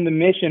became the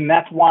mission.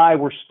 That's why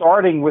we're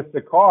starting with the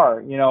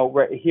car,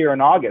 right here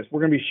in August. We're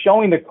going to be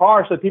showing the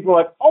car so people are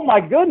like, oh my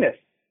goodness,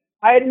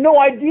 I had no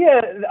idea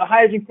a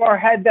hydrogen car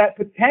had that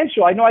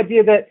potential. I had no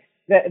idea that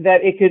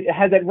it could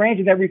have that range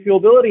and that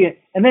refuelability,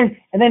 and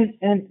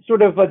then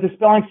sort of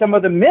dispelling some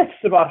of the myths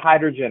about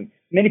hydrogen.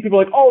 Many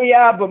people are like, oh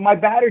yeah, but my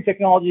battery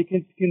technology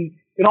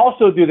can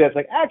also do this.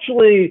 Like,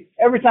 actually,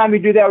 every time you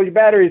do that with your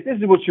batteries, this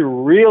is what you're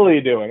really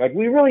doing. Like,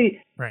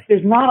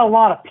 there's not a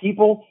lot of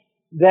people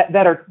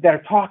that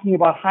are talking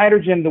about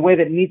hydrogen the way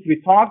that it needs to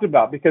be talked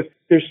about, because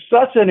there's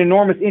such an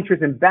enormous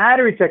interest in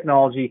battery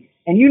technology,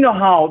 and you know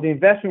how the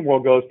investment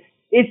world goes.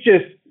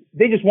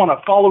 They just want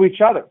to follow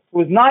each other. It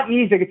was not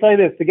easy, I can tell you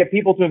this, to get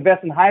people to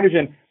invest in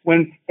hydrogen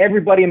when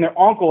everybody and their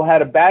uncle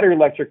had a battery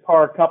electric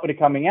car company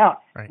coming out.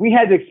 Right. We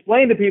had to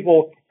explain to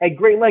people at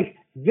great length,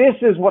 this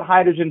is what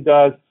hydrogen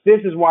does,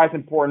 this is why it's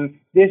important,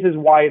 this is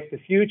why it's the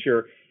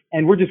future.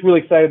 And we're just really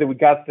excited that we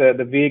got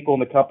the vehicle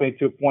and the company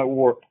to a point where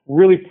we're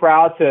really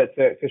proud to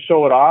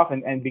show it off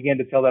and begin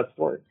to tell that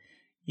story.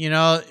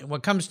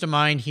 What comes to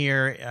mind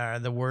here are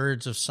the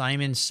words of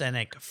Simon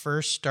Sinek,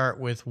 first start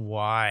with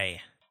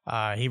why.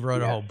 He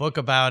wrote a whole book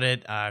about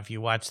it. If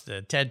you watch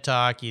the TED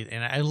Talk,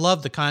 and I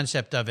love the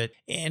concept of it,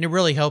 and it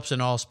really helps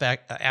in all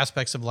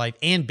aspects of life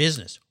and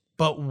business.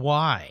 But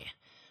why?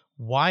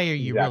 Why are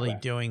you really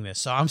doing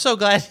this? So I'm so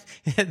glad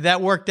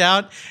that worked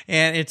out,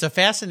 and it's a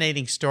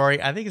fascinating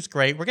story. I think it's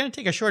great. We're going to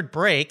take a short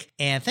break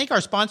and thank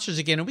our sponsors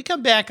again. When we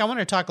come back, I want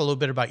to talk a little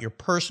bit about your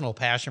personal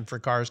passion for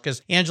cars,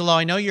 because, Angelo,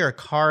 I know you're a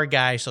car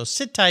guy, so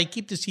sit tight,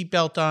 keep the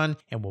seatbelt on,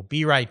 and we'll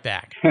be right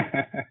back.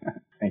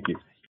 Thank you.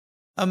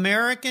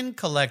 American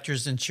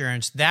Collectors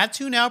Insurance. That's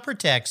who now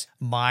protects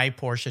my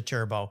Porsche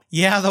Turbo.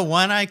 Yeah, the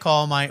one I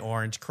call my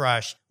Orange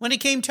Crush. When it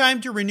came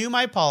time to renew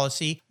my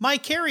policy, my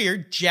carrier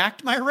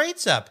jacked my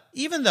rates up,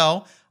 even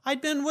though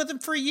I'd been with them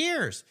for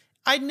years.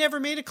 I'd never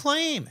made a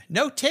claim.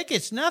 No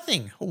tickets,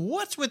 nothing.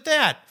 What's with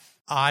that?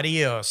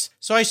 Adios.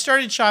 So I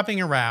started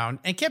shopping around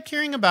and kept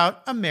hearing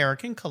about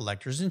American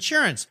Collectors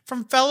Insurance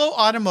from fellow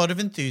automotive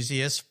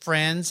enthusiasts,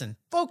 friends, and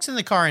folks in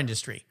the car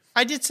industry.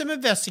 I did some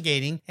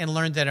investigating and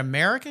learned that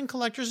American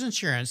Collectors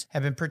Insurance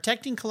have been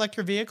protecting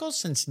collector vehicles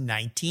since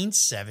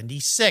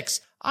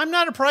 1976. I'm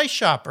not a price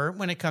shopper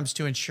when it comes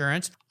to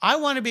insurance. I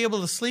want to be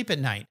able to sleep at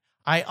night.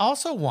 I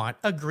also want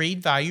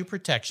agreed value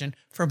protection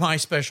for my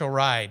special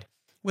ride.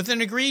 With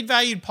an agreed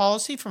valued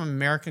policy from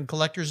American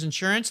Collectors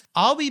Insurance,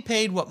 I'll be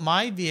paid what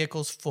my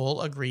vehicle's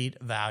full agreed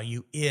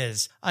value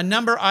is, a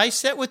number I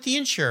set with the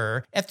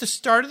insurer at the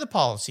start of the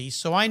policy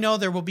so I know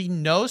there will be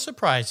no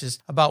surprises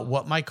about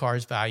what my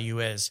car's value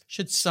is,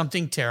 should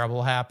something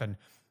terrible happen.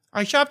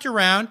 I shopped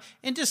around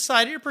and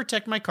decided to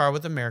protect my car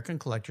with American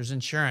Collectors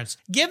Insurance.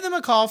 Give them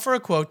a call for a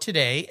quote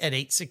today at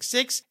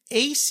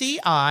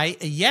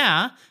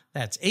 866-ACI-YEAH,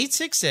 that's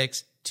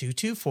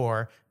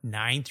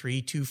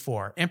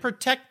 866-224-9324, and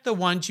protect the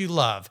ones you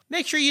love.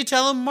 Make sure you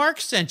tell them Mark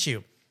sent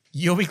you.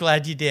 You'll be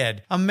glad you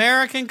did.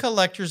 American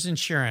Collectors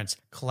Insurance.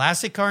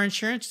 Classic car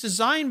insurance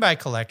designed by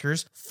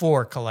collectors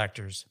for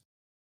collectors.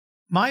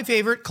 My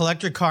favorite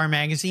collector car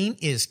magazine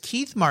is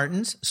Keith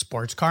Martin's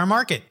Sports Car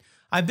Market.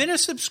 I've been a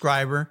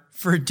subscriber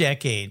for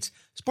decades.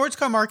 Sports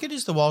Car Market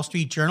is the Wall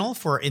Street Journal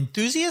for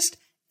enthusiasts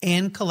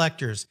and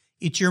collectors.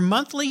 It's your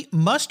monthly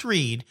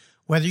must-read,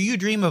 whether you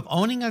dream of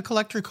owning a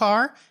collector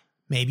car.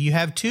 Maybe you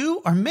have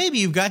 2, or maybe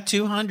you've got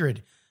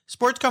 200.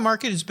 Sports Car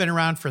Market has been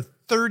around for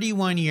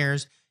 31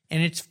 years,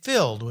 and it's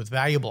filled with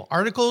valuable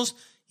articles,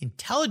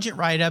 intelligent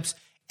write-ups,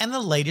 and the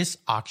latest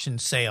auction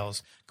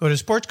sales. Go to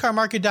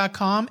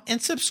sportscarmarket.com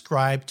and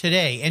subscribe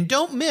today. And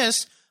don't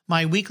miss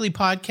my weekly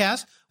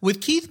podcast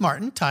with Keith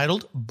Martin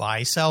titled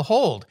Buy, Sell,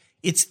 Hold.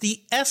 It's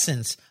the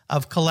essence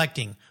of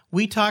collecting.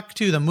 We talk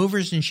to the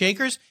movers and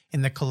shakers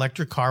in the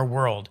collector car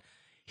world.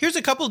 Here's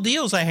a couple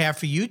deals I have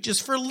for you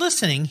just for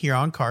listening here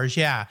on Cars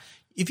Yeah.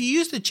 If you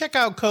use the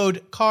checkout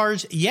code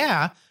Cars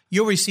Yeah,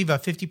 you'll receive a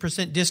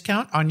 50%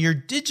 discount on your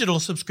digital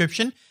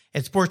subscription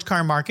at Sports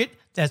Car Market.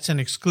 That's an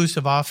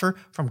exclusive offer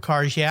from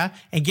Cars Yeah.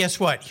 And guess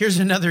what? Here's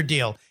another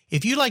deal.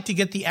 If you'd like to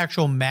get the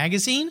actual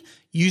magazine,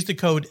 use the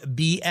code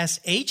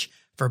BSH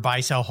for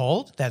Buy, Sell,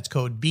 Hold. That's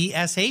code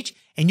BSH,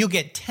 and you'll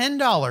get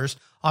 $10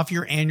 off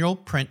your annual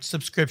print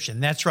subscription.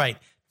 That's right,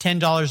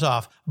 $10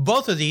 off.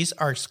 Both of these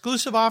are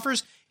exclusive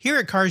offers here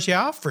at Cars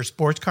Yeah for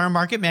Sports Car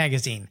Market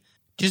Magazine.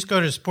 Just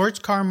go to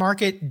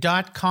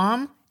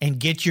sportscarmarket.com and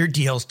get your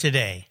deals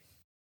today.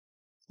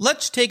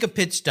 Let's take a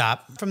pit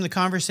stop from the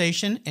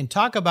conversation and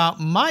talk about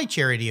my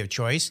charity of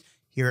choice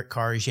here at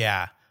Cars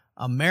Yeah,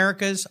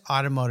 America's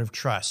Automotive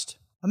Trust.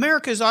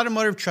 America's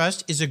Automotive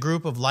Trust is a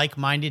group of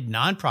like-minded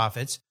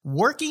nonprofits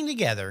working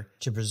together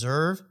to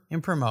preserve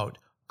and promote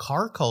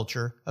car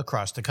culture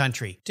across the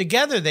country.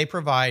 Together, they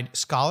provide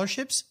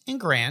scholarships and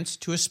grants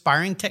to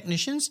aspiring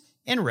technicians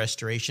and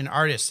restoration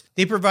artists.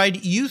 They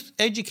provide youth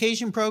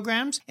education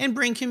programs and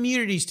bring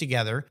communities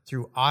together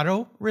through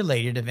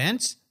auto-related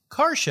events,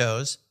 car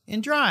shows,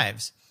 and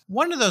drives.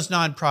 One of those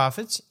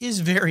nonprofits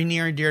is very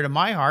near and dear to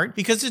my heart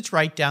because it's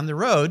right down the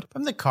road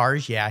from the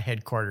Cars Yeah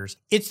headquarters.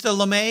 It's the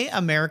LeMay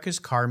America's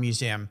Car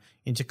Museum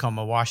in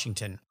Tacoma,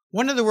 Washington.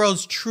 One of the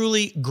world's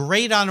truly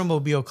great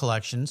automobile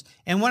collections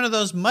and one of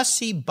those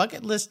must-see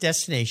bucket list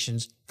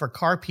destinations for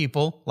car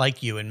people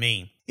like you and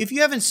me. If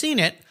you haven't seen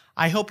it,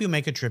 I hope you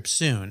make a trip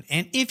soon.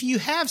 And if you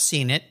have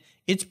seen it,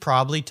 it's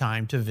probably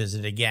time to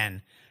visit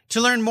again.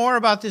 To learn more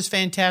about this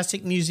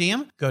fantastic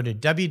museum, go to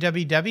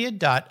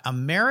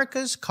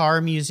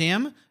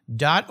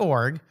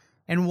www.americascarmuseum.org.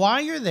 And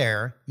while you're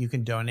there, you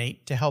can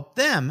donate to help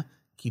them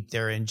keep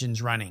their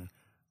engines running.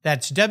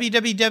 That's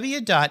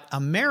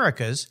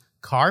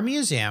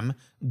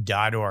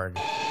www.americascarmuseum.org.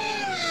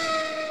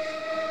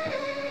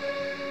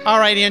 All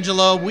right,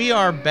 Angelo, we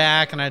are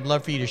back, and I'd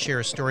love for you to share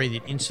a story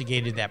that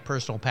instigated that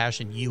personal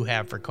passion you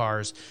have for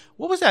cars.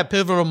 What was that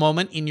pivotal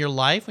moment in your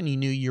life when you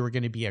knew you were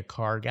going to be a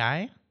car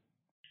guy?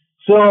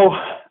 So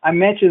I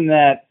mentioned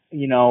that,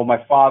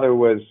 my father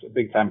was a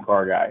big time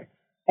car guy.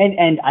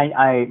 And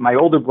my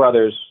older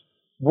brothers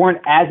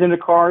weren't as into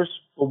cars,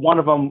 but one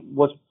of them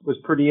was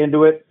pretty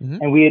into it.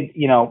 Mm-hmm. And we had,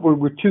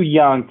 we're too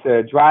young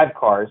to drive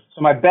cars.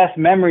 So my best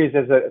memories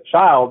as a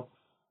child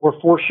were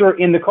for sure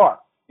in the car,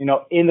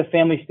 in the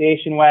family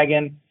station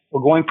wagon.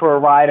 We're going for a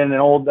ride in an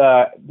old,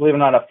 believe it or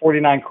not, a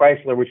 49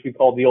 Chrysler, which we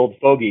called the Old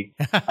Fogey.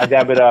 My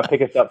dad would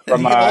pick us up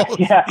from,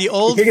 the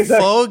old Fogey.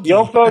 The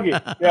Old Fogey,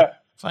 yeah.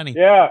 Funny.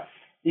 Yeah.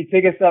 He'd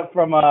pick us up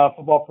from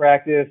football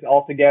practice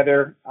all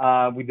together.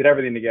 We did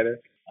everything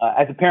together.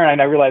 As a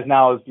parent, I realize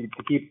now is to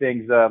keep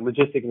things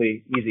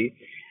logistically easy.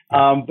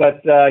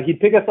 But he'd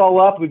pick us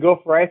all up. We'd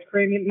go for ice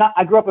cream.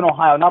 I grew up in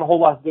Ohio. Not a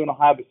whole lot to do in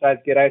Ohio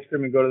besides get ice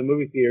cream and go to the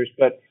movie theaters.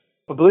 But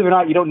believe it or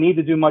not, you don't need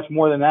to do much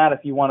more than that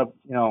if you want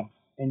to,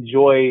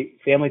 enjoy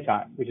family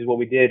time, which is what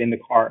we did in the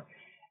car.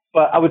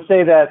 But I would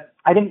say that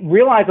I didn't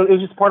realize it was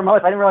just part of my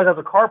life. I didn't realize I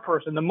was a car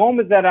person. The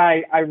moment that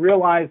I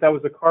realized I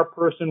was a car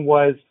person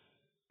was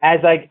as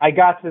I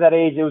got to that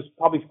age. It was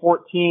probably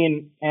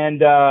 14,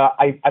 and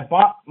I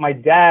bought my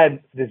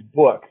dad this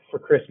book for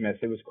Christmas.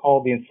 It was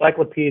called The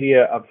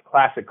Encyclopedia of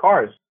Classic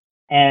Cars.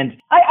 And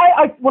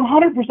I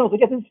 100% was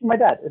like, yeah, this is for my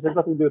dad. It has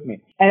nothing to do with me.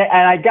 And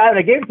I got it.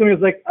 I gave it to him. He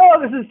was like, oh,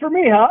 this is for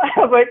me, huh? I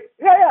was like,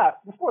 yeah,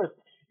 of course.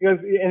 He goes,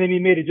 and then he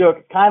made a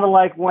joke, kind of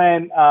like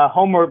when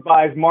Homer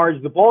buys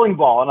Marge the bowling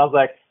ball. And I was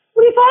like,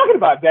 what are you talking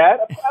about, Dad?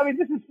 I mean,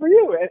 this is for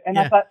you. And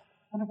I thought,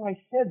 whenever I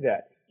said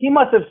that, he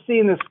must have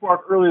seen this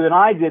spark earlier than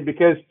I did,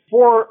 because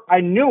before I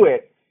knew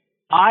it,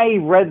 I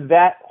read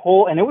that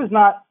whole, and it was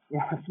not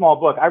a small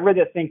book. I read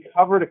that thing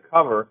cover to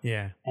cover.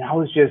 Yeah. And I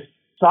was just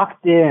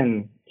sucked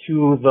in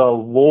to the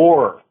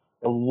lore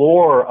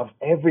of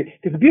every,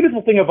 because the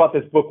beautiful thing about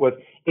this book was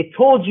it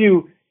told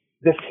you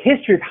this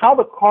history of how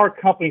the car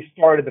company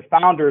started, the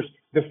founders,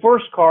 the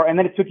first car, and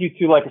then it took you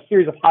to like a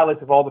series of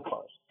highlights of all the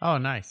cars. Oh,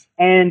 nice.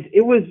 And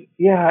it really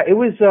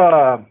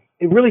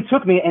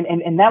took me,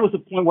 and that was the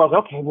point where I was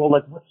like, okay, well,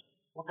 like,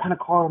 what kind of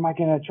car am I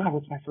going to drive?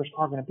 What's my first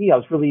car going to be? I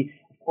was really,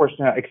 of course,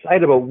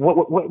 excited about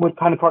what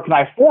kind of car can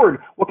I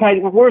afford?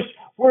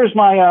 Where's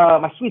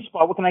my sweet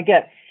spot? What can I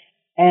get?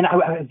 And I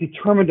was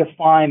determined to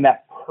find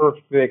that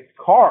perfect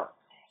car.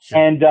 Sure.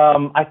 And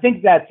I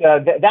think that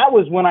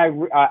was when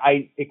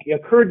it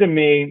occurred to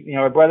me,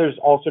 my brothers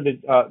also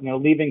did,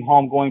 leaving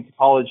home, going to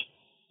college.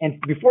 And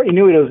before you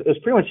knew it, it was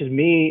pretty much just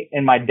me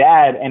and my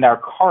dad and our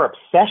car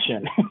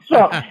obsession.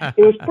 So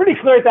it was pretty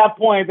clear at that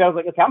point that I was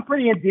like, okay, I'm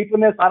pretty in deep in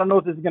this. I don't know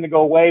if this is going to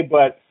go away,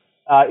 but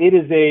it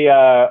is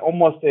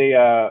almost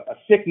a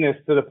sickness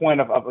to the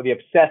point of the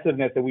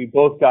obsessiveness that we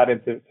both got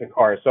into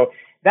cars. So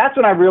that's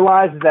when I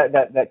realized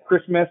that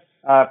Christmas,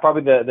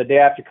 probably the day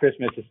after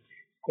Christmas, is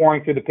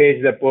pouring through the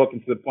pages of that book,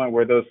 and to the point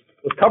where those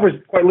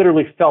covers quite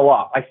literally fell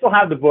off. I still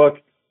have the book.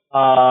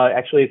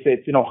 Actually,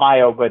 it's in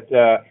Ohio, but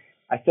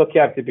I still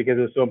kept it because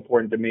it was so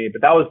important to me.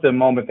 But that was the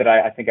moment that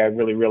I think I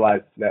really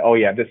realized that, oh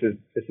yeah, this is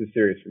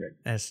serious for me.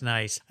 That's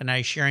nice. A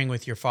nice sharing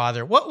with your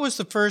father. What was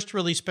the first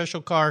really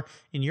special car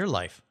in your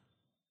life?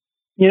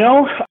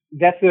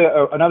 That's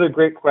another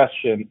great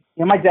question.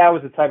 My dad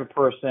was the type of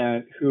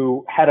person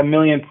who had a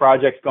million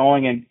projects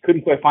going and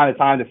couldn't quite find the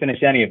time to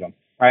finish any of them,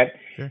 right?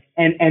 Sure.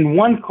 And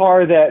one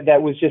car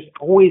that was just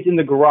always in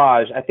the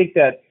garage, I think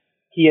that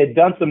he had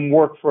done some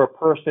work for a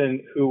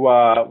person who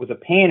was a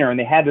painter, and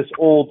they had this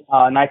old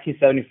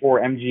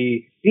 1974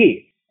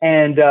 MGB.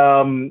 And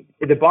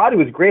the body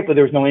was great, but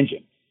there was no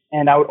engine.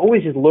 And I would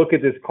always just look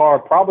at this car,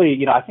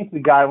 probably, I think we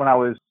got it when I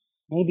was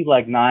maybe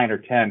like 9 or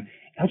 10.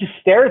 I would just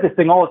stare at this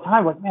thing all the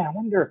time, like, man, I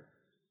wonder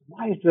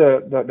why is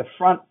the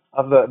front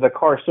of the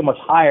car so much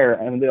higher?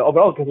 And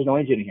because there's no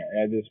engine in here.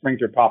 The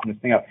springs are popping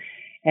this thing up.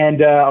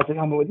 And I was like,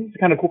 oh, this is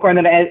kind of cool car. And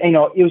then,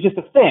 it was just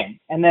a thing.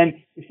 And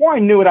then before I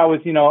knew it, I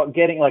was,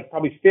 getting like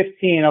probably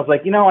 15. I was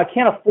like, I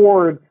can't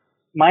afford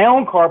my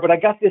own car, but I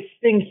got this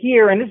thing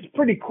here, and this is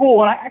pretty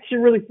cool. And I actually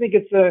really think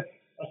it's a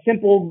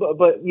simple,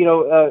 but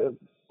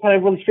kind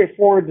of really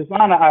straightforward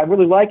design. I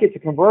really like it. It's a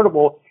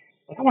convertible.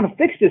 Like, I want to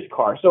fix this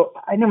car. So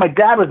I knew my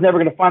dad was never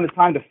going to find the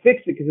time to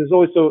fix it because he was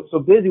always so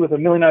busy with a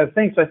million other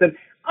things. So I said,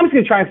 I'm just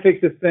going to try and fix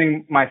this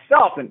thing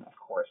myself. And of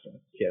course, I'm a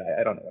kid.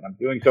 I don't know what I'm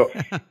doing. So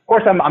of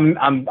course, I'm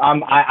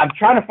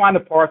trying to find the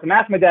parts. I'm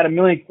asking my dad a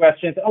million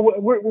questions. Oh,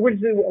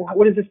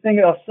 what is this thing?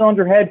 A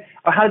cylinder head?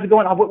 How does it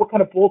go in? What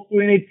kind of bolts do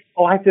we need?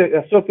 Oh, I have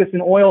to soak this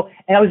in oil.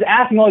 And I was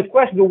asking all these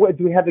questions. Do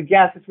we have the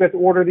gas? Do we have to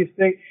order these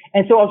things?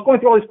 And so I was going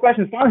through all these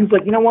questions. Finally, he's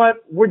like, you know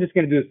what? We're just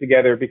going to do this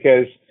together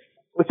because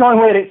it's the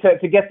only way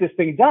to get this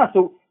thing done.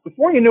 So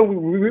before you know,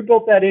 we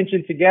rebuilt that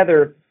engine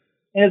together,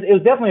 and it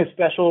was definitely a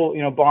special,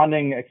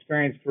 bonding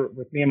experience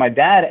with me and my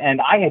dad. And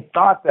I had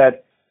thought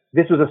that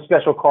this was a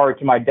special car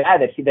to my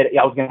dad, that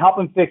I was going to help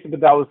him fix it,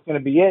 but that was going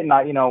to be it. And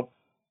I, kind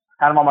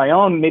of on my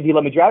own, maybe he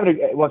let me drive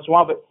it once in a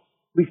while, but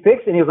we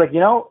fixed it. And he was like,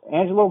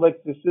 Angelo,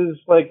 like, this is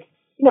like,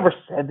 he never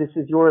said this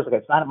is yours. Like,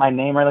 it's not my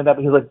name or anything like that,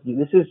 but he was like,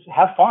 this is,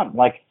 have fun.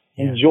 Like,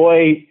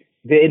 enjoy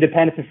the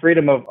independence and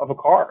freedom of a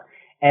car.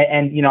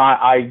 And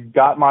I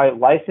got my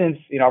license,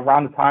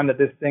 around the time that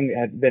this thing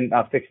had been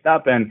fixed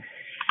up. And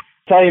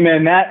tell you,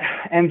 man, that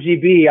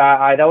MGB,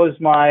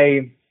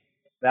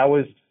 that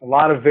was a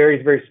lot of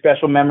very, very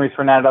special memories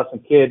for an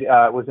adolescent kid,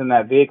 was in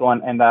that vehicle.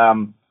 And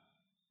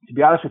to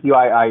be honest with you,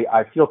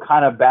 I feel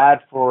kind of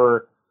bad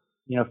for,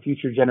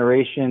 future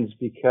generations,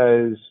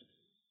 because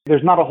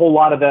there's not a whole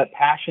lot of that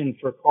passion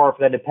for a car,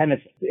 for that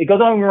independence. It goes,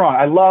 don't get me wrong.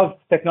 I love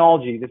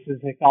technology. This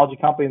is a technology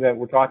company that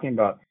we're talking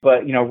about.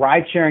 But,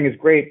 ride sharing is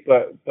great,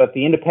 but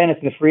the independence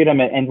and the freedom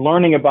and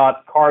learning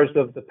about cars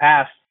of the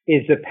past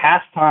is a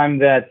pastime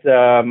that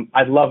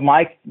I'd love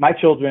my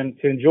children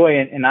to enjoy.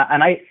 And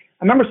I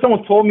remember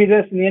someone told me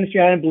this in the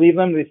industry. I didn't believe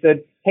them. They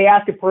said, hey,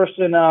 ask a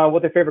person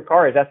what their favorite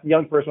car is. Ask a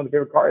young person what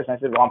their favorite car is. And I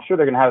said, well, I'm sure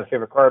they're going to have a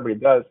favorite car. Everybody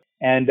does.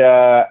 And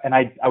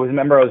I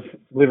remember I was,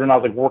 believe it or not, I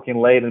was like working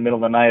late in the middle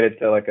of the night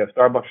at like a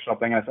Starbucks or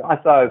something. And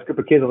I saw this group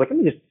of kids. I was like, let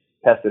me just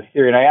test this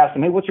theory. And I asked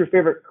them, hey, what's your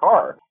favorite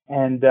car?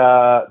 And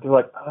they're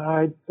like,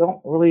 I don't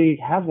really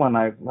have one.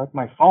 I like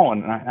my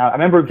phone. And I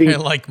remember being I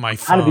like my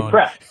phone. kind of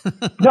depressed.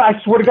 No, I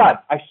swear to God.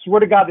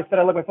 They said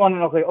I like my phone.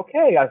 And I was like,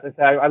 okay. I said,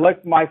 I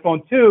like my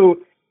phone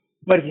too.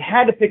 But if you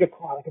had to pick a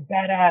car, like a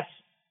badass,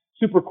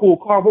 super cool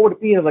car, what would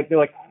it be? Like, they're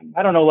like,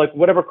 I don't know, like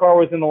whatever car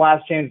was in the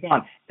last James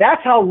Bond.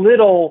 That's how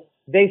little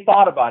they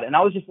thought about it. And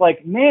I was just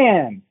like,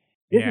 man,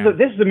 this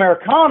is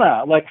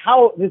Americana. Like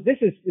how this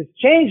is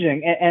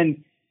changing.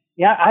 And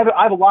yeah, I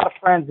have a lot of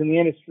friends in the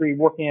industry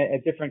working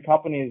at different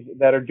companies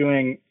that are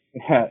doing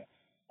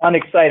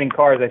unexciting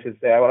cars, I should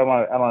say. I don't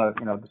want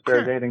to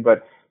disparage anything,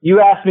 but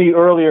you asked me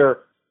earlier,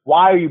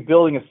 why are you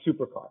building a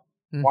supercar?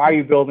 Mm-hmm. Why are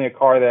you building a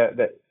car that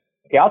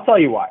okay, I'll tell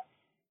you why.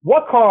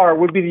 What car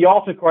would be the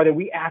ultimate car that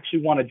we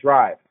actually want to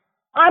drive?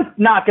 I'm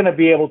not going to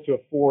be able to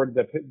afford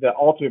the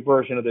ultimate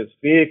version of this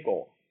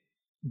vehicle,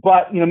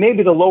 but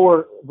maybe the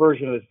lower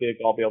version of this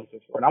vehicle I'll be able to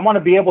afford. I want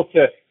to be able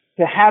to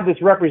have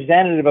this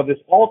representative of this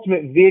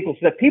ultimate vehicle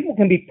so that people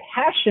can be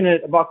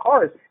passionate about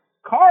cars.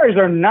 Cars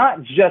are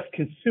not just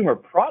consumer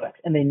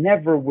products, and they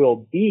never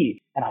will be.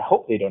 And I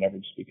hope they don't ever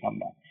just become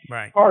that.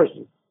 Right. Cars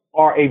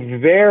are a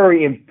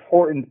very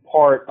important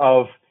part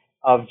of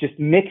just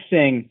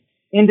mixing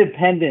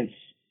independence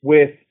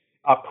with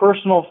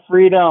personal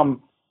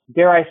freedom,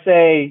 dare I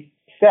say,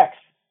 sex.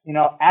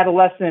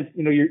 Adolescence,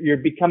 you're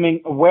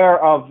becoming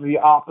aware of the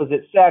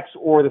opposite sex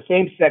or the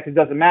same sex. It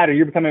doesn't matter.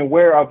 You're becoming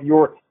aware of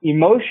your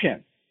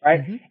emotion,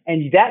 right? Mm-hmm.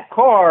 And that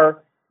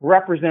car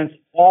represents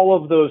all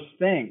of those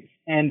things.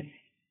 And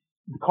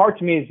the car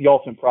to me is the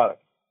ultimate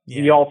product.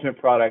 Yeah. The ultimate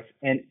product.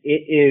 And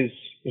there's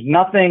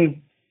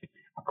nothing,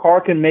 a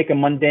car can make a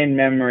mundane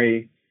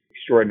memory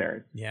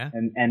extraordinary. Yeah.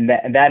 And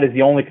that is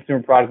the only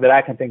consumer product that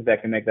I can think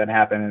that can make that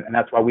happen. And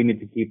that's why we need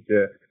to keep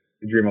the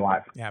dream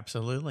alive.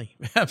 Absolutely.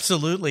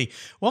 Absolutely.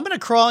 Well, I'm going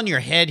to crawl in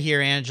your head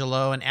here,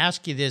 Angelo, and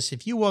ask you this.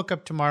 If you woke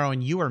up tomorrow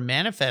and you were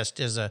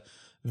manifest as a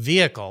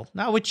vehicle,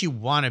 not what you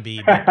want to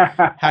be,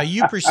 but how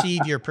you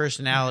perceive your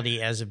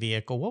personality as a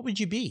vehicle, what would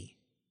you be?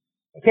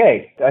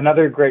 Okay.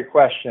 Another great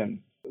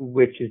question,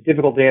 which is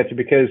difficult to answer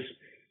because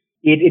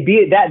it'd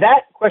be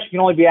that question can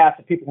only be asked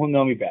of people who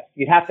know me best.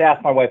 You'd have to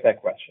ask my wife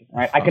that question,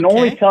 right? I can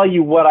only tell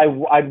you what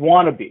I'd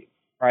want to be.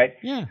 Right?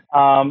 Yeah.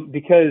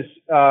 Because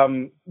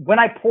when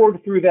I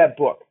poured through that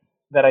book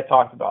that I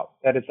talked about,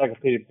 that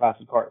Encyclopedia of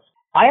Classic Cars,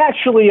 I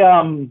actually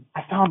I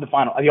found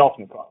the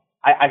ultimate car.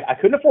 I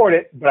couldn't afford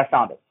it, but I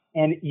found it.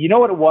 And you know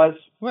what it was?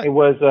 What? It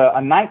was a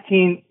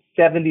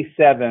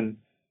 1977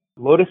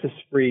 Lotus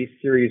Esprit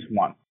Series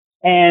 1.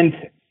 And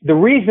the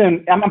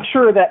reason, I'm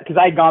sure that because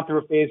I had gone through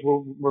a phase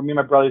where me and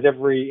my brothers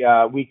every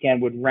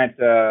weekend would rent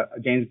a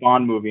James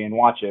Bond movie and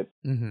watch it.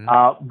 Mm-hmm.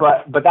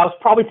 But that was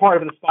probably part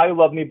of it. The Spy Who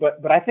Loved Me.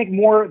 But I think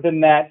more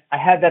than that, I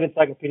had that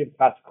Encyclopedia of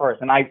Classic Cars,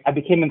 and I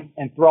became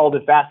enthralled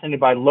and fascinated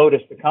by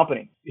Lotus, the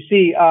company. You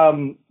see,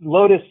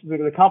 Lotus,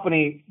 the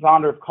company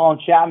founder of Colin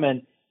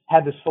Chapman,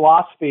 had this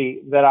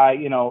philosophy that I,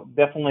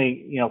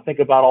 definitely, think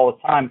about all the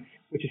time,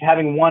 which is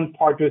having one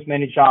part do as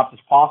many jobs as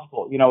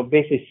possible.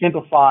 Basically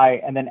simplify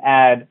and then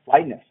add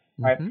lightness,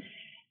 right? Mm-hmm.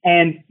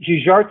 And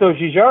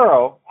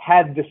Giugiaro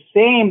had the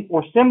same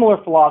or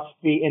similar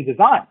philosophy in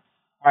design,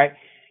 right?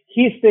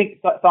 His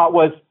thought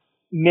was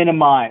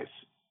minimize,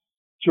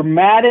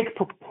 dramatic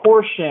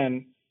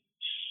proportion,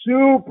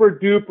 super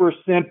duper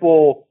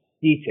simple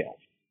details,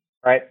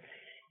 right?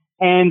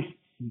 And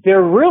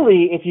they're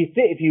really, if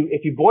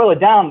you boil it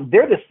down,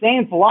 they're the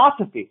same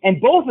philosophy,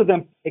 and both of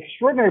them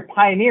extraordinary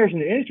pioneers in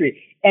the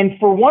industry. And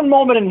for one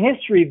moment in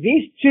history,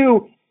 these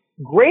two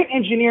great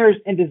engineers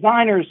and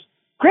designers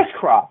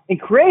crisscrossed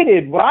and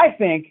created what I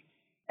think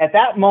at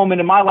that moment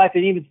in my life,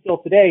 and even still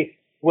today,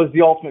 was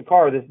the ultimate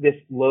car. This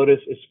Lotus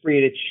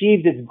Esprit. It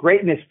achieved its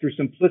greatness through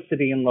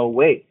simplicity and low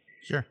weight.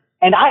 Sure.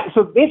 And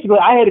so basically,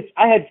 I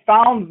had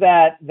found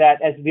that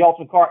as the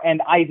ultimate car,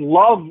 and I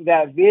love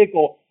that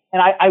vehicle.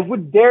 And I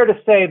would dare to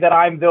say that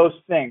I'm those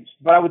things,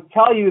 but I would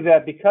tell you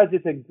that because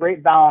it's a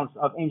great balance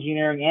of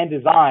engineering and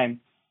design,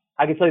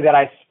 I can tell you that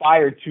I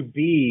aspire to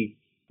be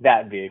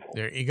that vehicle.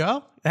 There you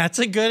go. That's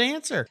a good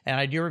answer. And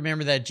I do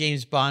remember that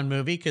James Bond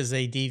movie because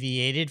they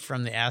deviated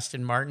from the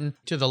Aston Martin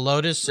to the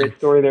Lotus, great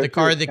story there, the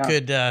car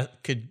that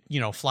could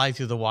fly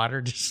through the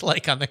water just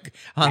like on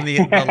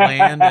the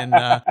land. And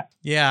I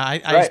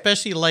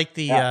especially like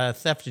the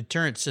theft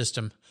deterrent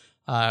system.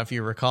 If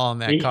you recall in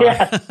that car,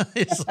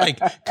 it's like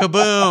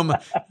kaboom.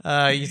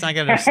 He's not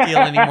going to steal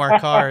any more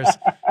cars.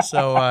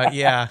 So,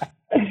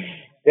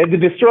 They had to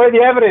destroy the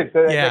evidence.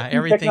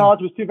 Everything.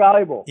 Technology was too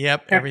valuable.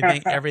 Yep,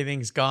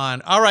 everything's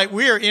gone. All right,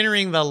 we are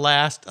entering the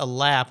last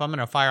lap. I'm going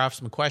to fire off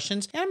some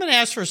questions, and I'm going to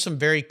ask for some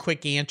very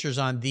quick answers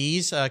on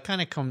these,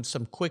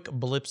 some quick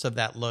blips of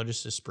that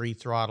Lotus Esprit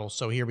throttle.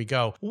 So here we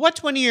go.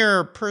 What's one of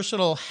your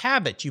personal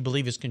habits you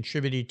believe has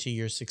contributed to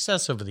your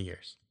success over the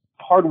years?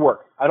 Hard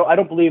work. I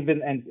don't believe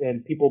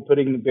in people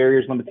putting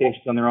barriers,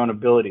 limitations on their own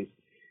abilities.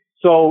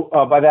 So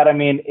by that I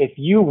mean, if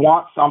you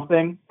want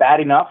something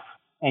bad enough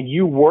and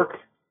you work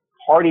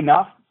hard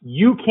enough,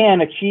 you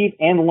can achieve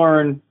and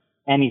learn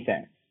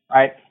anything,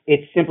 right?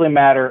 It's simply a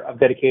matter of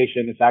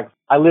dedication and sacrifice.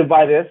 I live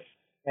by this.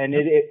 And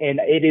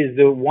it is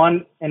the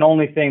one and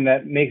only thing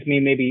that makes me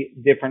maybe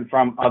different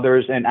from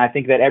others. And I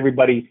think that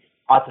everybody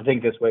ought to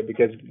think this way,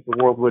 because the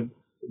world would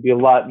be a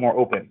lot more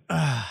open.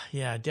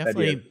 Yeah,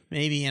 definitely.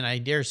 Maybe, and I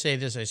dare say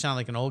this, I sound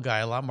like an old guy.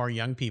 A lot more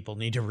young people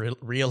need to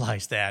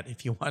realize that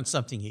if you want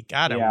something, you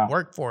got to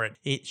work for it.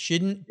 It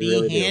shouldn't be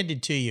really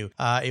handed to you.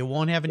 It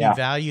won't have any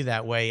value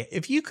that way.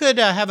 If you could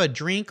have a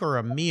drink or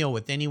a meal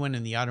with anyone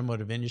in the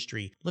automotive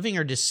industry, living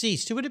or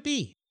deceased, who would it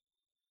be?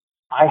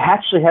 I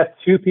actually have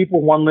two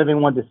people, one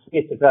living, one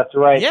deceased, if that's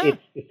right. Yeah.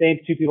 It's the same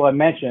two people I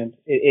mentioned.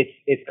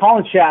 It's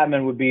Colin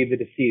Chapman would be the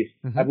deceased.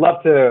 Mm-hmm. I'd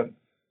love to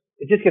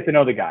just get to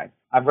know the guy.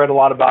 I've read a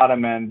lot about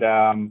him, and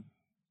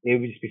it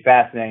would just be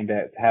fascinating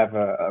to have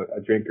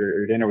a drink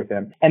or dinner with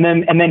him. And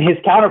then his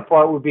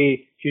counterpart would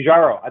be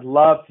Chujaro. I'd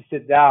love to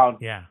sit down.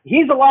 Yeah.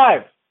 He's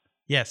alive.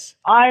 Yes.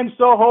 I'm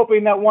so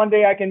hoping that one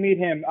day I can meet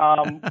him.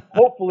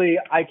 Hopefully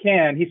I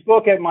can. He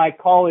spoke at my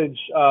college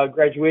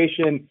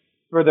graduation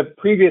for the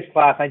previous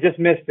class. I just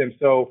missed him.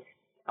 So,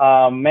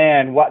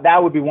 that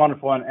would be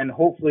wonderful. And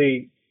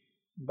hopefully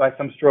by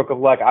some stroke of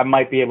luck, I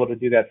might be able to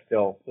do that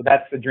still. So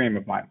that's the dream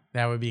of mine.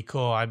 That would be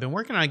cool. I've been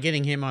working on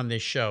getting him on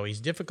this show.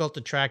 He's difficult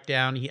to track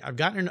down. I've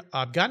gotten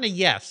a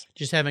yes,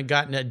 just haven't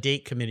gotten a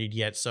date committed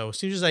yet. So as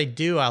soon as I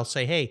do, I'll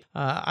say, hey,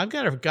 I've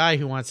got a guy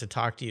who wants to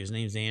talk to you. His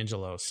name's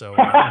Angelo. So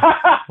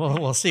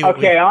we'll see.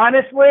 Okay,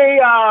 honestly,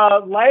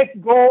 life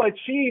goal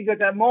achieved at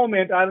that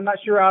moment. I'm not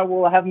sure I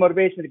will have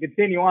motivation to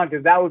continue on,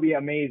 because that would be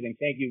amazing.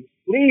 Thank you.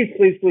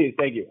 Please.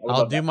 Thank you.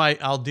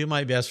 I'll do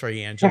my best for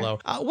you, Angelo.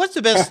 What's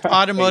the best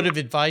automotive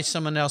advice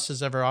someone else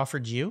has ever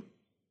offered you?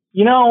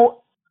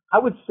 I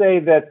would say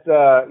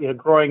that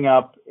growing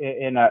up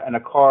in a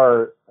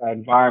car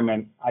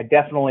environment, I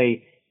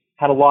definitely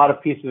had a lot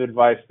of pieces of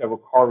advice that were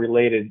car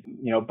related.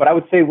 But I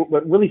would say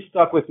what really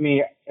stuck with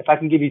me, if I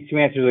can give you two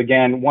answers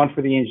again, one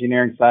for the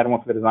engineering side and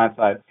one for the design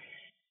side.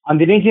 On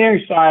the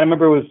engineering side, I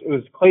remember it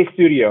was Clay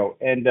Studio,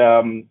 and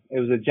it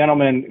was a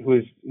gentleman who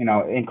was,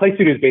 and Clay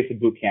Studio is basically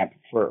boot camp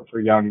for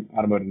young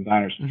automotive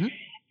designers. Mm-hmm.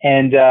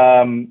 And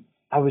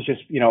I was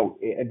just,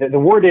 the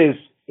word is,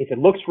 if it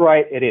looks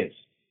right, it is.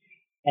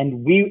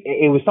 And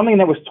it was something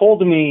that was told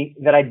to me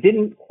that I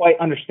didn't quite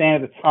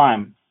understand at the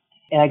time.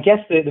 And I guess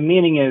the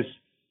meaning is,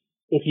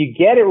 if you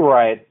get it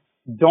right,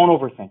 don't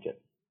overthink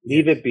it.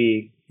 Leave it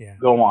be,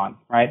 go on,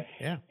 right?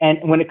 Yeah.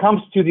 And when it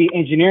comes to the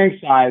engineering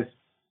side,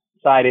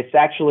 it's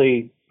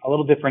actually a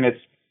little different. It's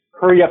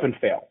hurry up and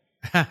fail.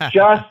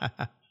 Just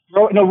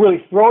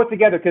throw it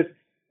together, because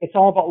it's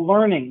all about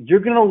learning. You're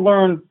going to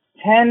learn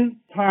 10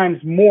 times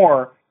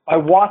more by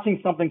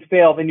watching something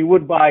fail than you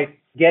would by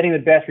getting the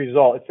best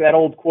result. It's that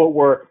old quote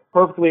where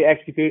perfectly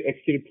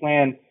executed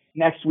plan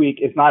next week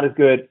is not as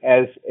good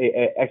as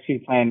an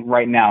executed plan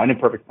right now, an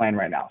imperfect plan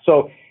right now.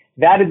 So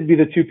that would be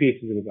the two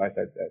pieces of advice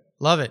I'd say.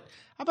 Love it.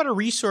 How about a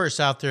resource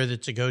out there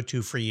that's a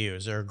go-to for you?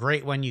 Is there a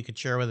great one you could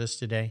share with us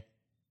today?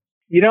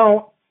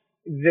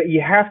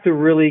 You have to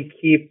really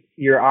keep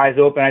your eyes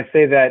open. I'd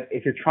say that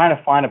if you're trying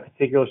to find a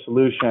particular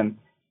solution,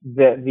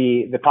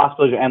 the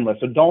possibilities are endless.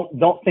 So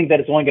don't think that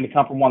it's only going to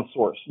come from one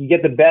source. You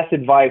get the best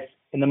advice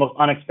in the most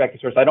unexpected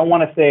source. I don't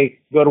want to say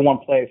go to one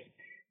place.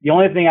 The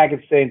only thing I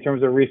could say in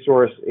terms of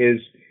resource is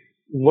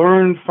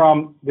learn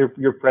from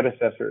your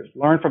predecessors.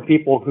 Learn from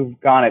people who've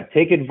gone it.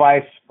 Take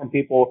advice from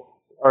people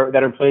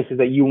that are in places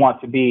that you want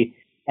to be.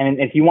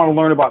 And if you want to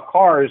learn about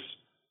cars,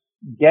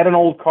 get an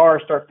old car,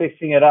 start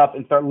fixing it up,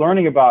 and start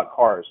learning about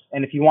cars.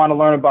 And if you want to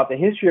learn about the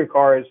history of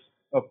cars,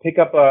 pick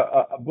up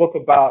a book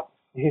about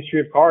the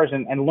history of cars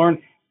and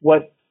learn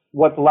what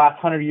the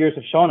last 100 years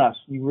have shown us.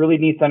 You really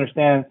need to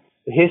understand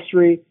the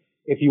history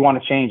if you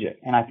want to change it.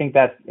 And I think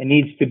that it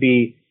needs to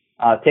be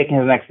taken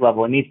to the next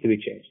level. It needs to be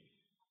changed.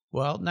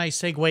 Well, nice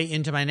segue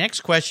into my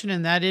next question,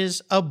 and that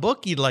is a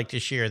book you'd like to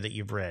share that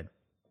you've read.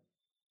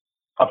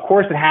 Of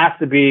course, it has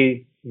to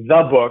be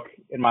the book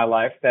in my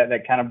life that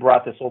kind of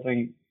brought this whole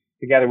thing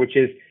together, which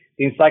is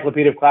the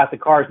Encyclopedia of Classic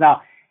Cars.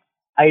 Now,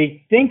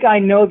 I think I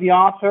know the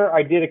author.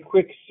 I did a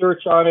quick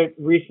search on it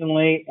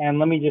recently, and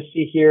let me just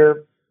see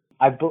here.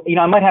 I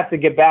might have to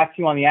get back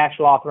to you on the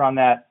actual author on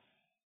that,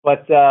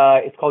 but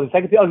it's called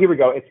Encyclopedia. Oh, here we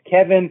go. It's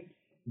Kevin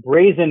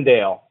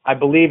Brazendale, I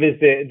believe, is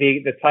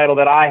the title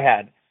that I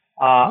had.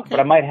 Okay. But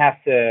I might have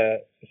to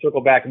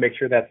circle back and make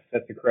sure that's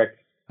the correct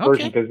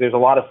version, because there's a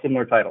lot of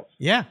similar titles.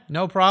 Yeah,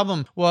 no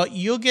problem. Well,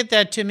 you'll get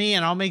that to me,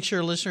 and I'll make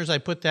sure, listeners, I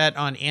put that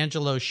on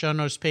Angelo's show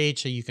notes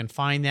page so you can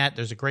find that.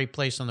 There's a great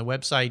place on the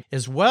website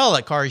as well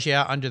at Cars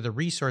Yeah under the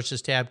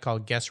resources tab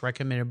called Guest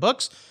Recommended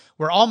Books,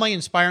 where all my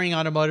inspiring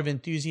automotive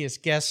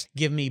enthusiast guests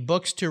give me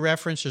books to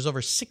reference. There's over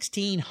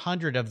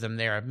 1,600 of them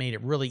there. I've made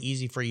it really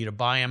easy for you to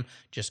buy them.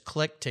 Just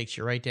click, takes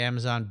you right to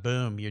Amazon.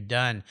 Boom, you're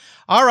done.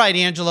 All right,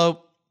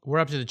 Angelo. We're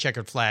up to the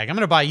checkered flag. I'm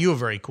going to buy you a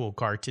very cool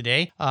car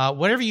today.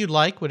 Whatever you'd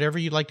like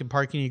to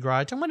park in your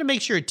garage. I'm going to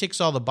make sure it ticks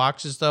all the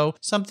boxes, though.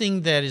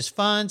 Something that is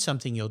fun,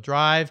 something you'll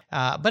drive,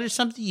 but it's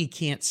something you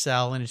can't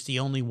sell, and it's the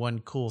only one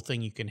cool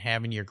thing you can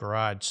have in your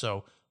garage.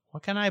 So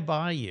what can I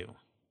buy you?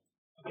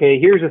 Okay,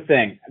 here's the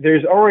thing.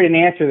 There's already an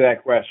answer to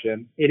that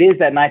question. It is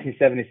that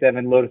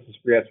 1977 Lotus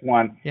Esprit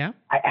S1. Yeah.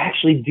 I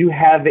actually do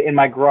have it in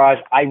my garage.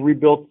 I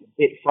rebuilt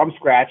it from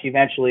scratch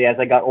eventually as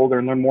I got older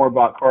and learned more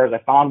about cars.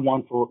 I found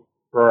one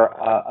for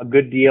a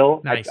good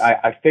deal. Nice.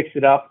 I fixed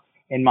it up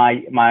in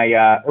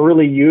my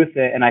early youth,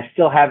 and I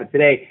still have it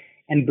today.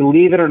 And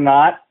believe it or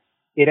not,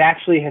 it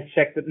actually has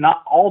checked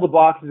not all the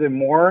boxes and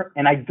more,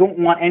 and I don't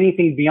want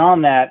anything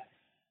beyond that.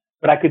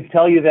 But I could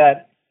tell you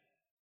that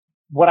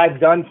what I've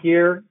done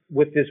here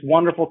with this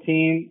wonderful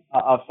team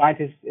of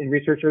scientists and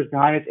researchers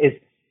behind us is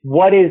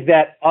what is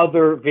that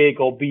other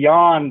vehicle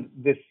beyond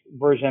this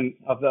version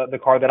of the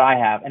car that I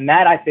have? And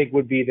that, I think,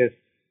 would be this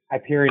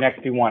Hyperion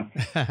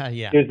XP1.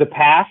 Yeah. There's the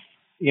past.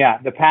 Yeah,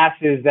 the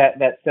past is that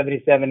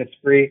 77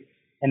 Esprit,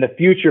 and the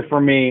future for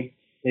me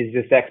is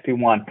this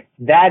XP1.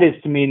 That is,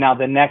 to me, now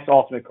the next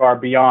ultimate car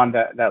beyond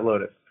that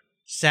Lotus.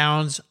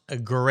 Sounds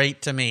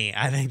great to me.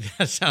 I think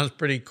that sounds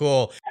pretty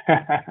cool.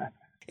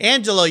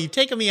 Angelo, you've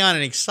taken me on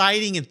an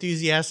exciting,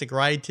 enthusiastic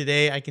ride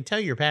today. I can tell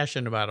you're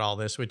passionate about all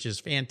this, which is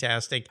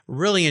fantastic.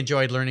 Really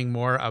enjoyed learning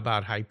more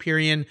about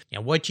Hyperion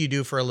and what you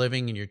do for a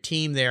living and your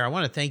team there. I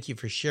want to thank you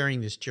for sharing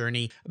this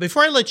journey.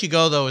 Before I let you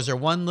go, though, is there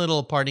one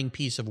little parting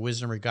piece of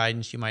wisdom or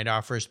guidance you might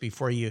offer us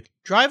before you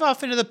drive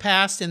off into the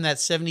past in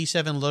that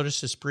 77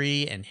 Lotus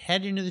Esprit and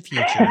head into the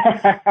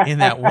future in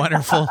that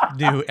wonderful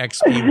new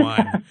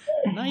XP1?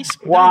 Nice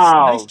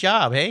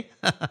job, hey?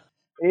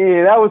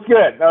 Yeah, that was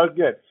good. That was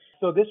good.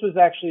 So this was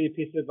actually a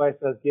piece of advice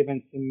that was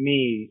given to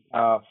me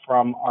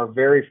from our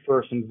very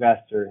first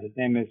investor. His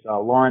name is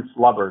Lawrence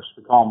Lubbers.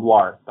 We call him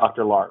Lar,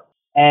 Dr. Lar.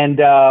 And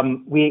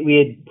we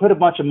had put a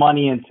bunch of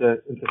money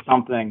into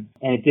something,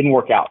 and it didn't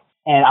work out.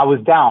 And I was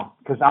down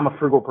because I'm a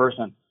frugal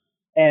person.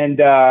 And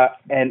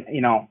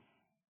you know,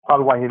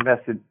 probably why he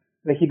invested.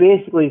 But he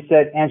basically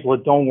said, Angela,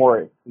 don't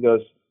worry. He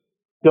goes,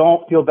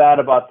 don't feel bad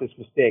about this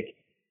mistake.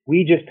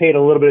 We just paid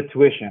a little bit of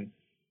tuition.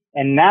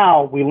 And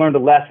now we learned a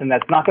lesson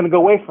that's not going to go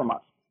away from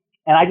us.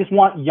 And I just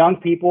want young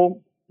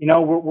people, you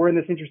know, we're in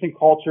this interesting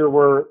culture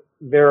where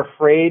they're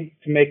afraid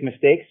to make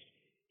mistakes.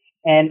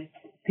 And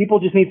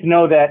people just need to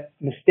know that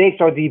mistakes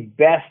are the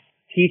best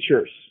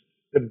teachers.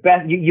 The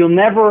best, you'll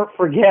never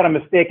forget a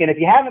mistake. And if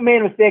you haven't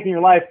made a mistake in your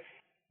life,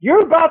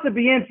 you're about to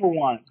be in for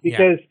one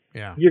because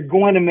you're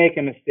going to make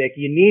a mistake.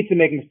 You need to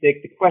make a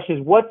mistake. The question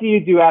is, what do you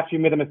do after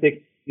you made a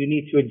mistake? You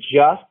need to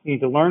adjust. You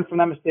need to learn from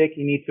that mistake.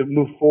 You need to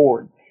move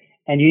forward.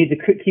 And you need to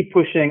keep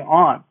pushing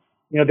on.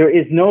 You know, there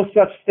is no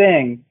such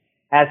thing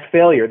as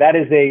failure. That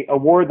is a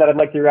word that I'd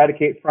like to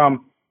eradicate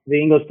from the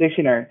English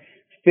dictionary.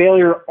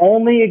 Failure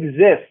only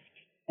exists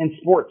in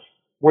sports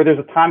where there's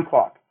a time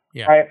clock,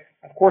 right?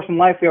 Of course, in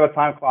life, we have a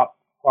time clock.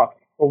 But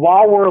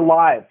while we're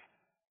alive,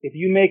 if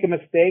you make a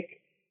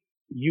mistake,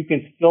 you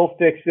can still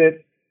fix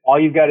it. All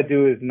you've got to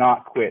do is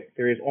not quit.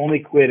 There is only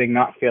quitting,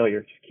 not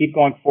failure. Just keep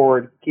going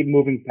forward, keep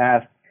moving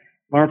past,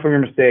 learn from your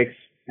mistakes,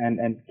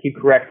 and keep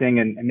correcting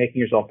and making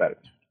yourself better.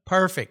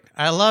 Perfect.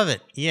 I love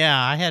it.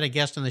 Yeah, I had a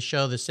guest on the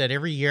show that said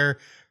every year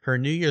her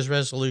New Year's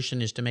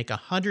resolution is to make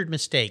 100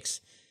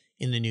 mistakes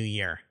in the new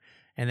year.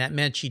 And that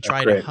meant she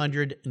tried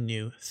 100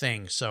 new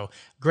things. So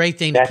great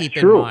thing to keep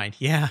in mind.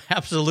 Yeah,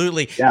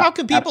 absolutely. Yeah, how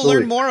can people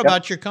learn more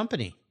about your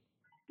company?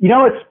 You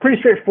know, it's pretty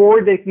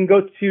straightforward. They can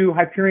go to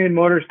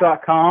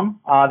HyperionMotors.com.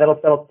 That'll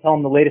tell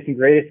them the latest and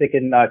greatest. They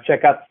can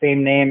check out the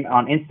same name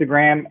on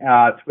Instagram,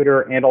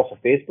 Twitter, and also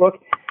Facebook.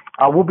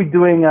 We'll be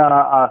doing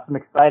some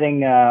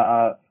exciting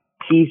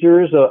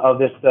teasers of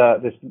this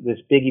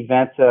big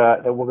event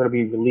that we're going to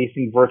be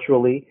releasing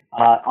virtually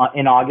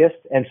in August.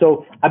 And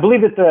so I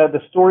believe that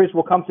the stories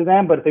will come to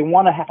them, but if they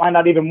want to find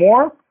out even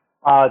more,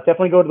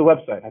 definitely go to the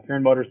website,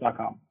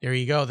 HyperionMotors.com. There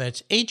you go.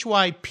 That's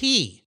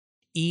HyperionMotors,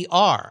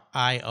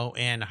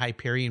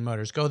 Hyperion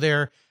Motors. Go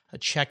there,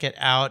 check it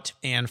out,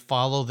 and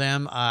follow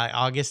them.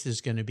 August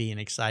is going to be an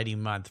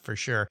exciting month for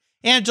sure.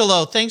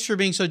 Angelo, thanks for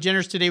being so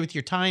generous today with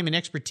your time and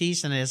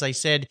expertise. And as I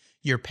said,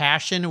 your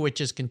passion, which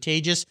is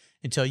contagious.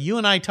 Until you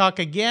and I talk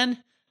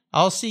again,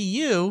 I'll see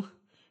you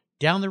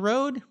down the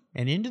road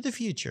and into the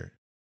future.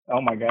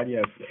 Oh, my God,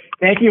 yes.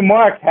 Thank you,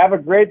 Mark. Have a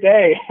great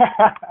day.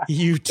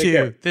 You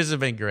too. This has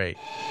been great.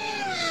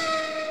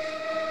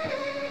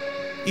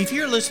 If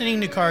you're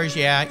listening to Cars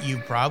Yeah,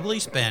 you've probably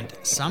spent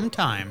some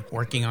time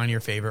working on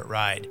your favorite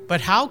ride.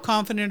 But how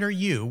confident are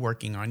you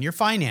working on your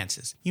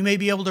finances? You may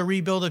be able to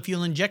rebuild a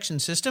fuel injection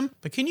system,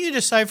 but can you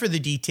decipher the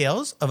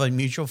details of a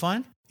mutual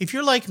fund? If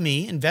you're like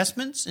me,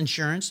 investments,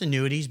 insurance,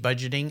 annuities,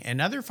 budgeting,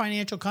 and other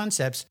financial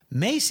concepts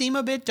may seem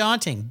a bit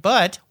daunting,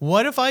 but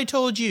what if I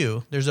told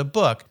you there's a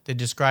book that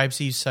describes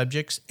these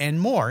subjects and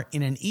more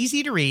in an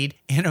easy-to-read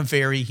and a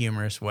very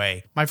humorous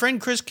way? My friend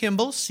Chris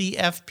Kimball,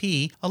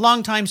 CFP, a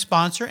longtime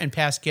sponsor and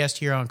past guest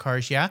here on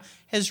Cars Yeah,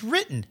 has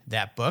written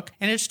that book,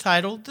 and it's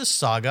titled The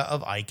Saga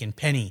of Ike and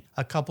Penny,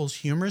 a couple's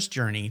humorous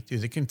journey through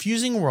the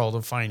confusing world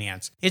of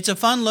finance. It's a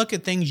fun look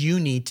at things you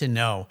need to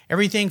know.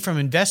 Everything from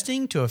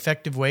investing to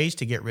effective ways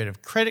to get rid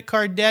of credit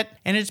card debt,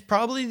 and it's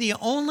probably the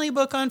only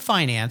book on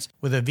finance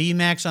with a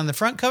VMAX on the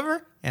front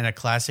cover and a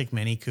classic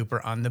Mini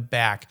Cooper on the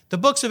back. The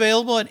book's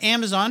available at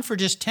Amazon for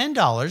just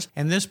 $10,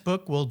 and this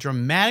book will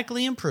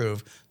dramatically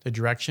improve the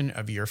direction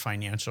of your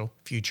financial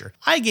future.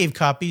 I gave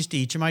copies to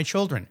each of my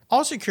children.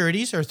 All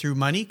securities are through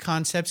Money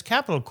Concepts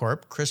Capital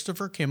Corp.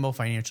 Christopher Kimball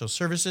Financial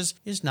Services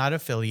is not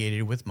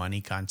affiliated with Money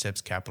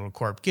Concepts Capital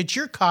Corp. Get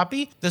your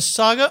copy, The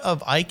Saga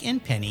of Ike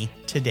and Penny,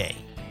 today.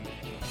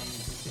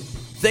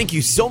 Thank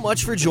you so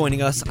much for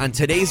joining us on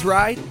today's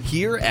ride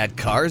here at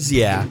Cars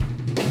Yeah.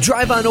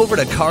 Drive on over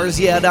to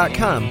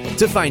carsyeah.com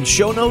to find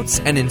show notes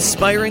and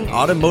inspiring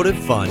automotive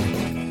fun.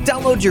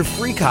 Download your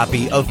free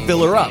copy of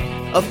Filler Up,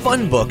 a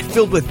fun book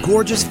filled with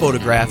gorgeous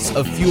photographs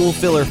of fuel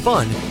filler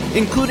fun,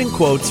 including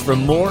quotes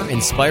from more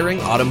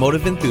inspiring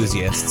automotive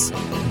enthusiasts.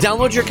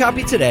 Download your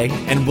copy today,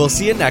 and we'll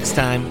see you next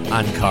time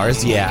on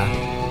Cars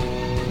Yeah.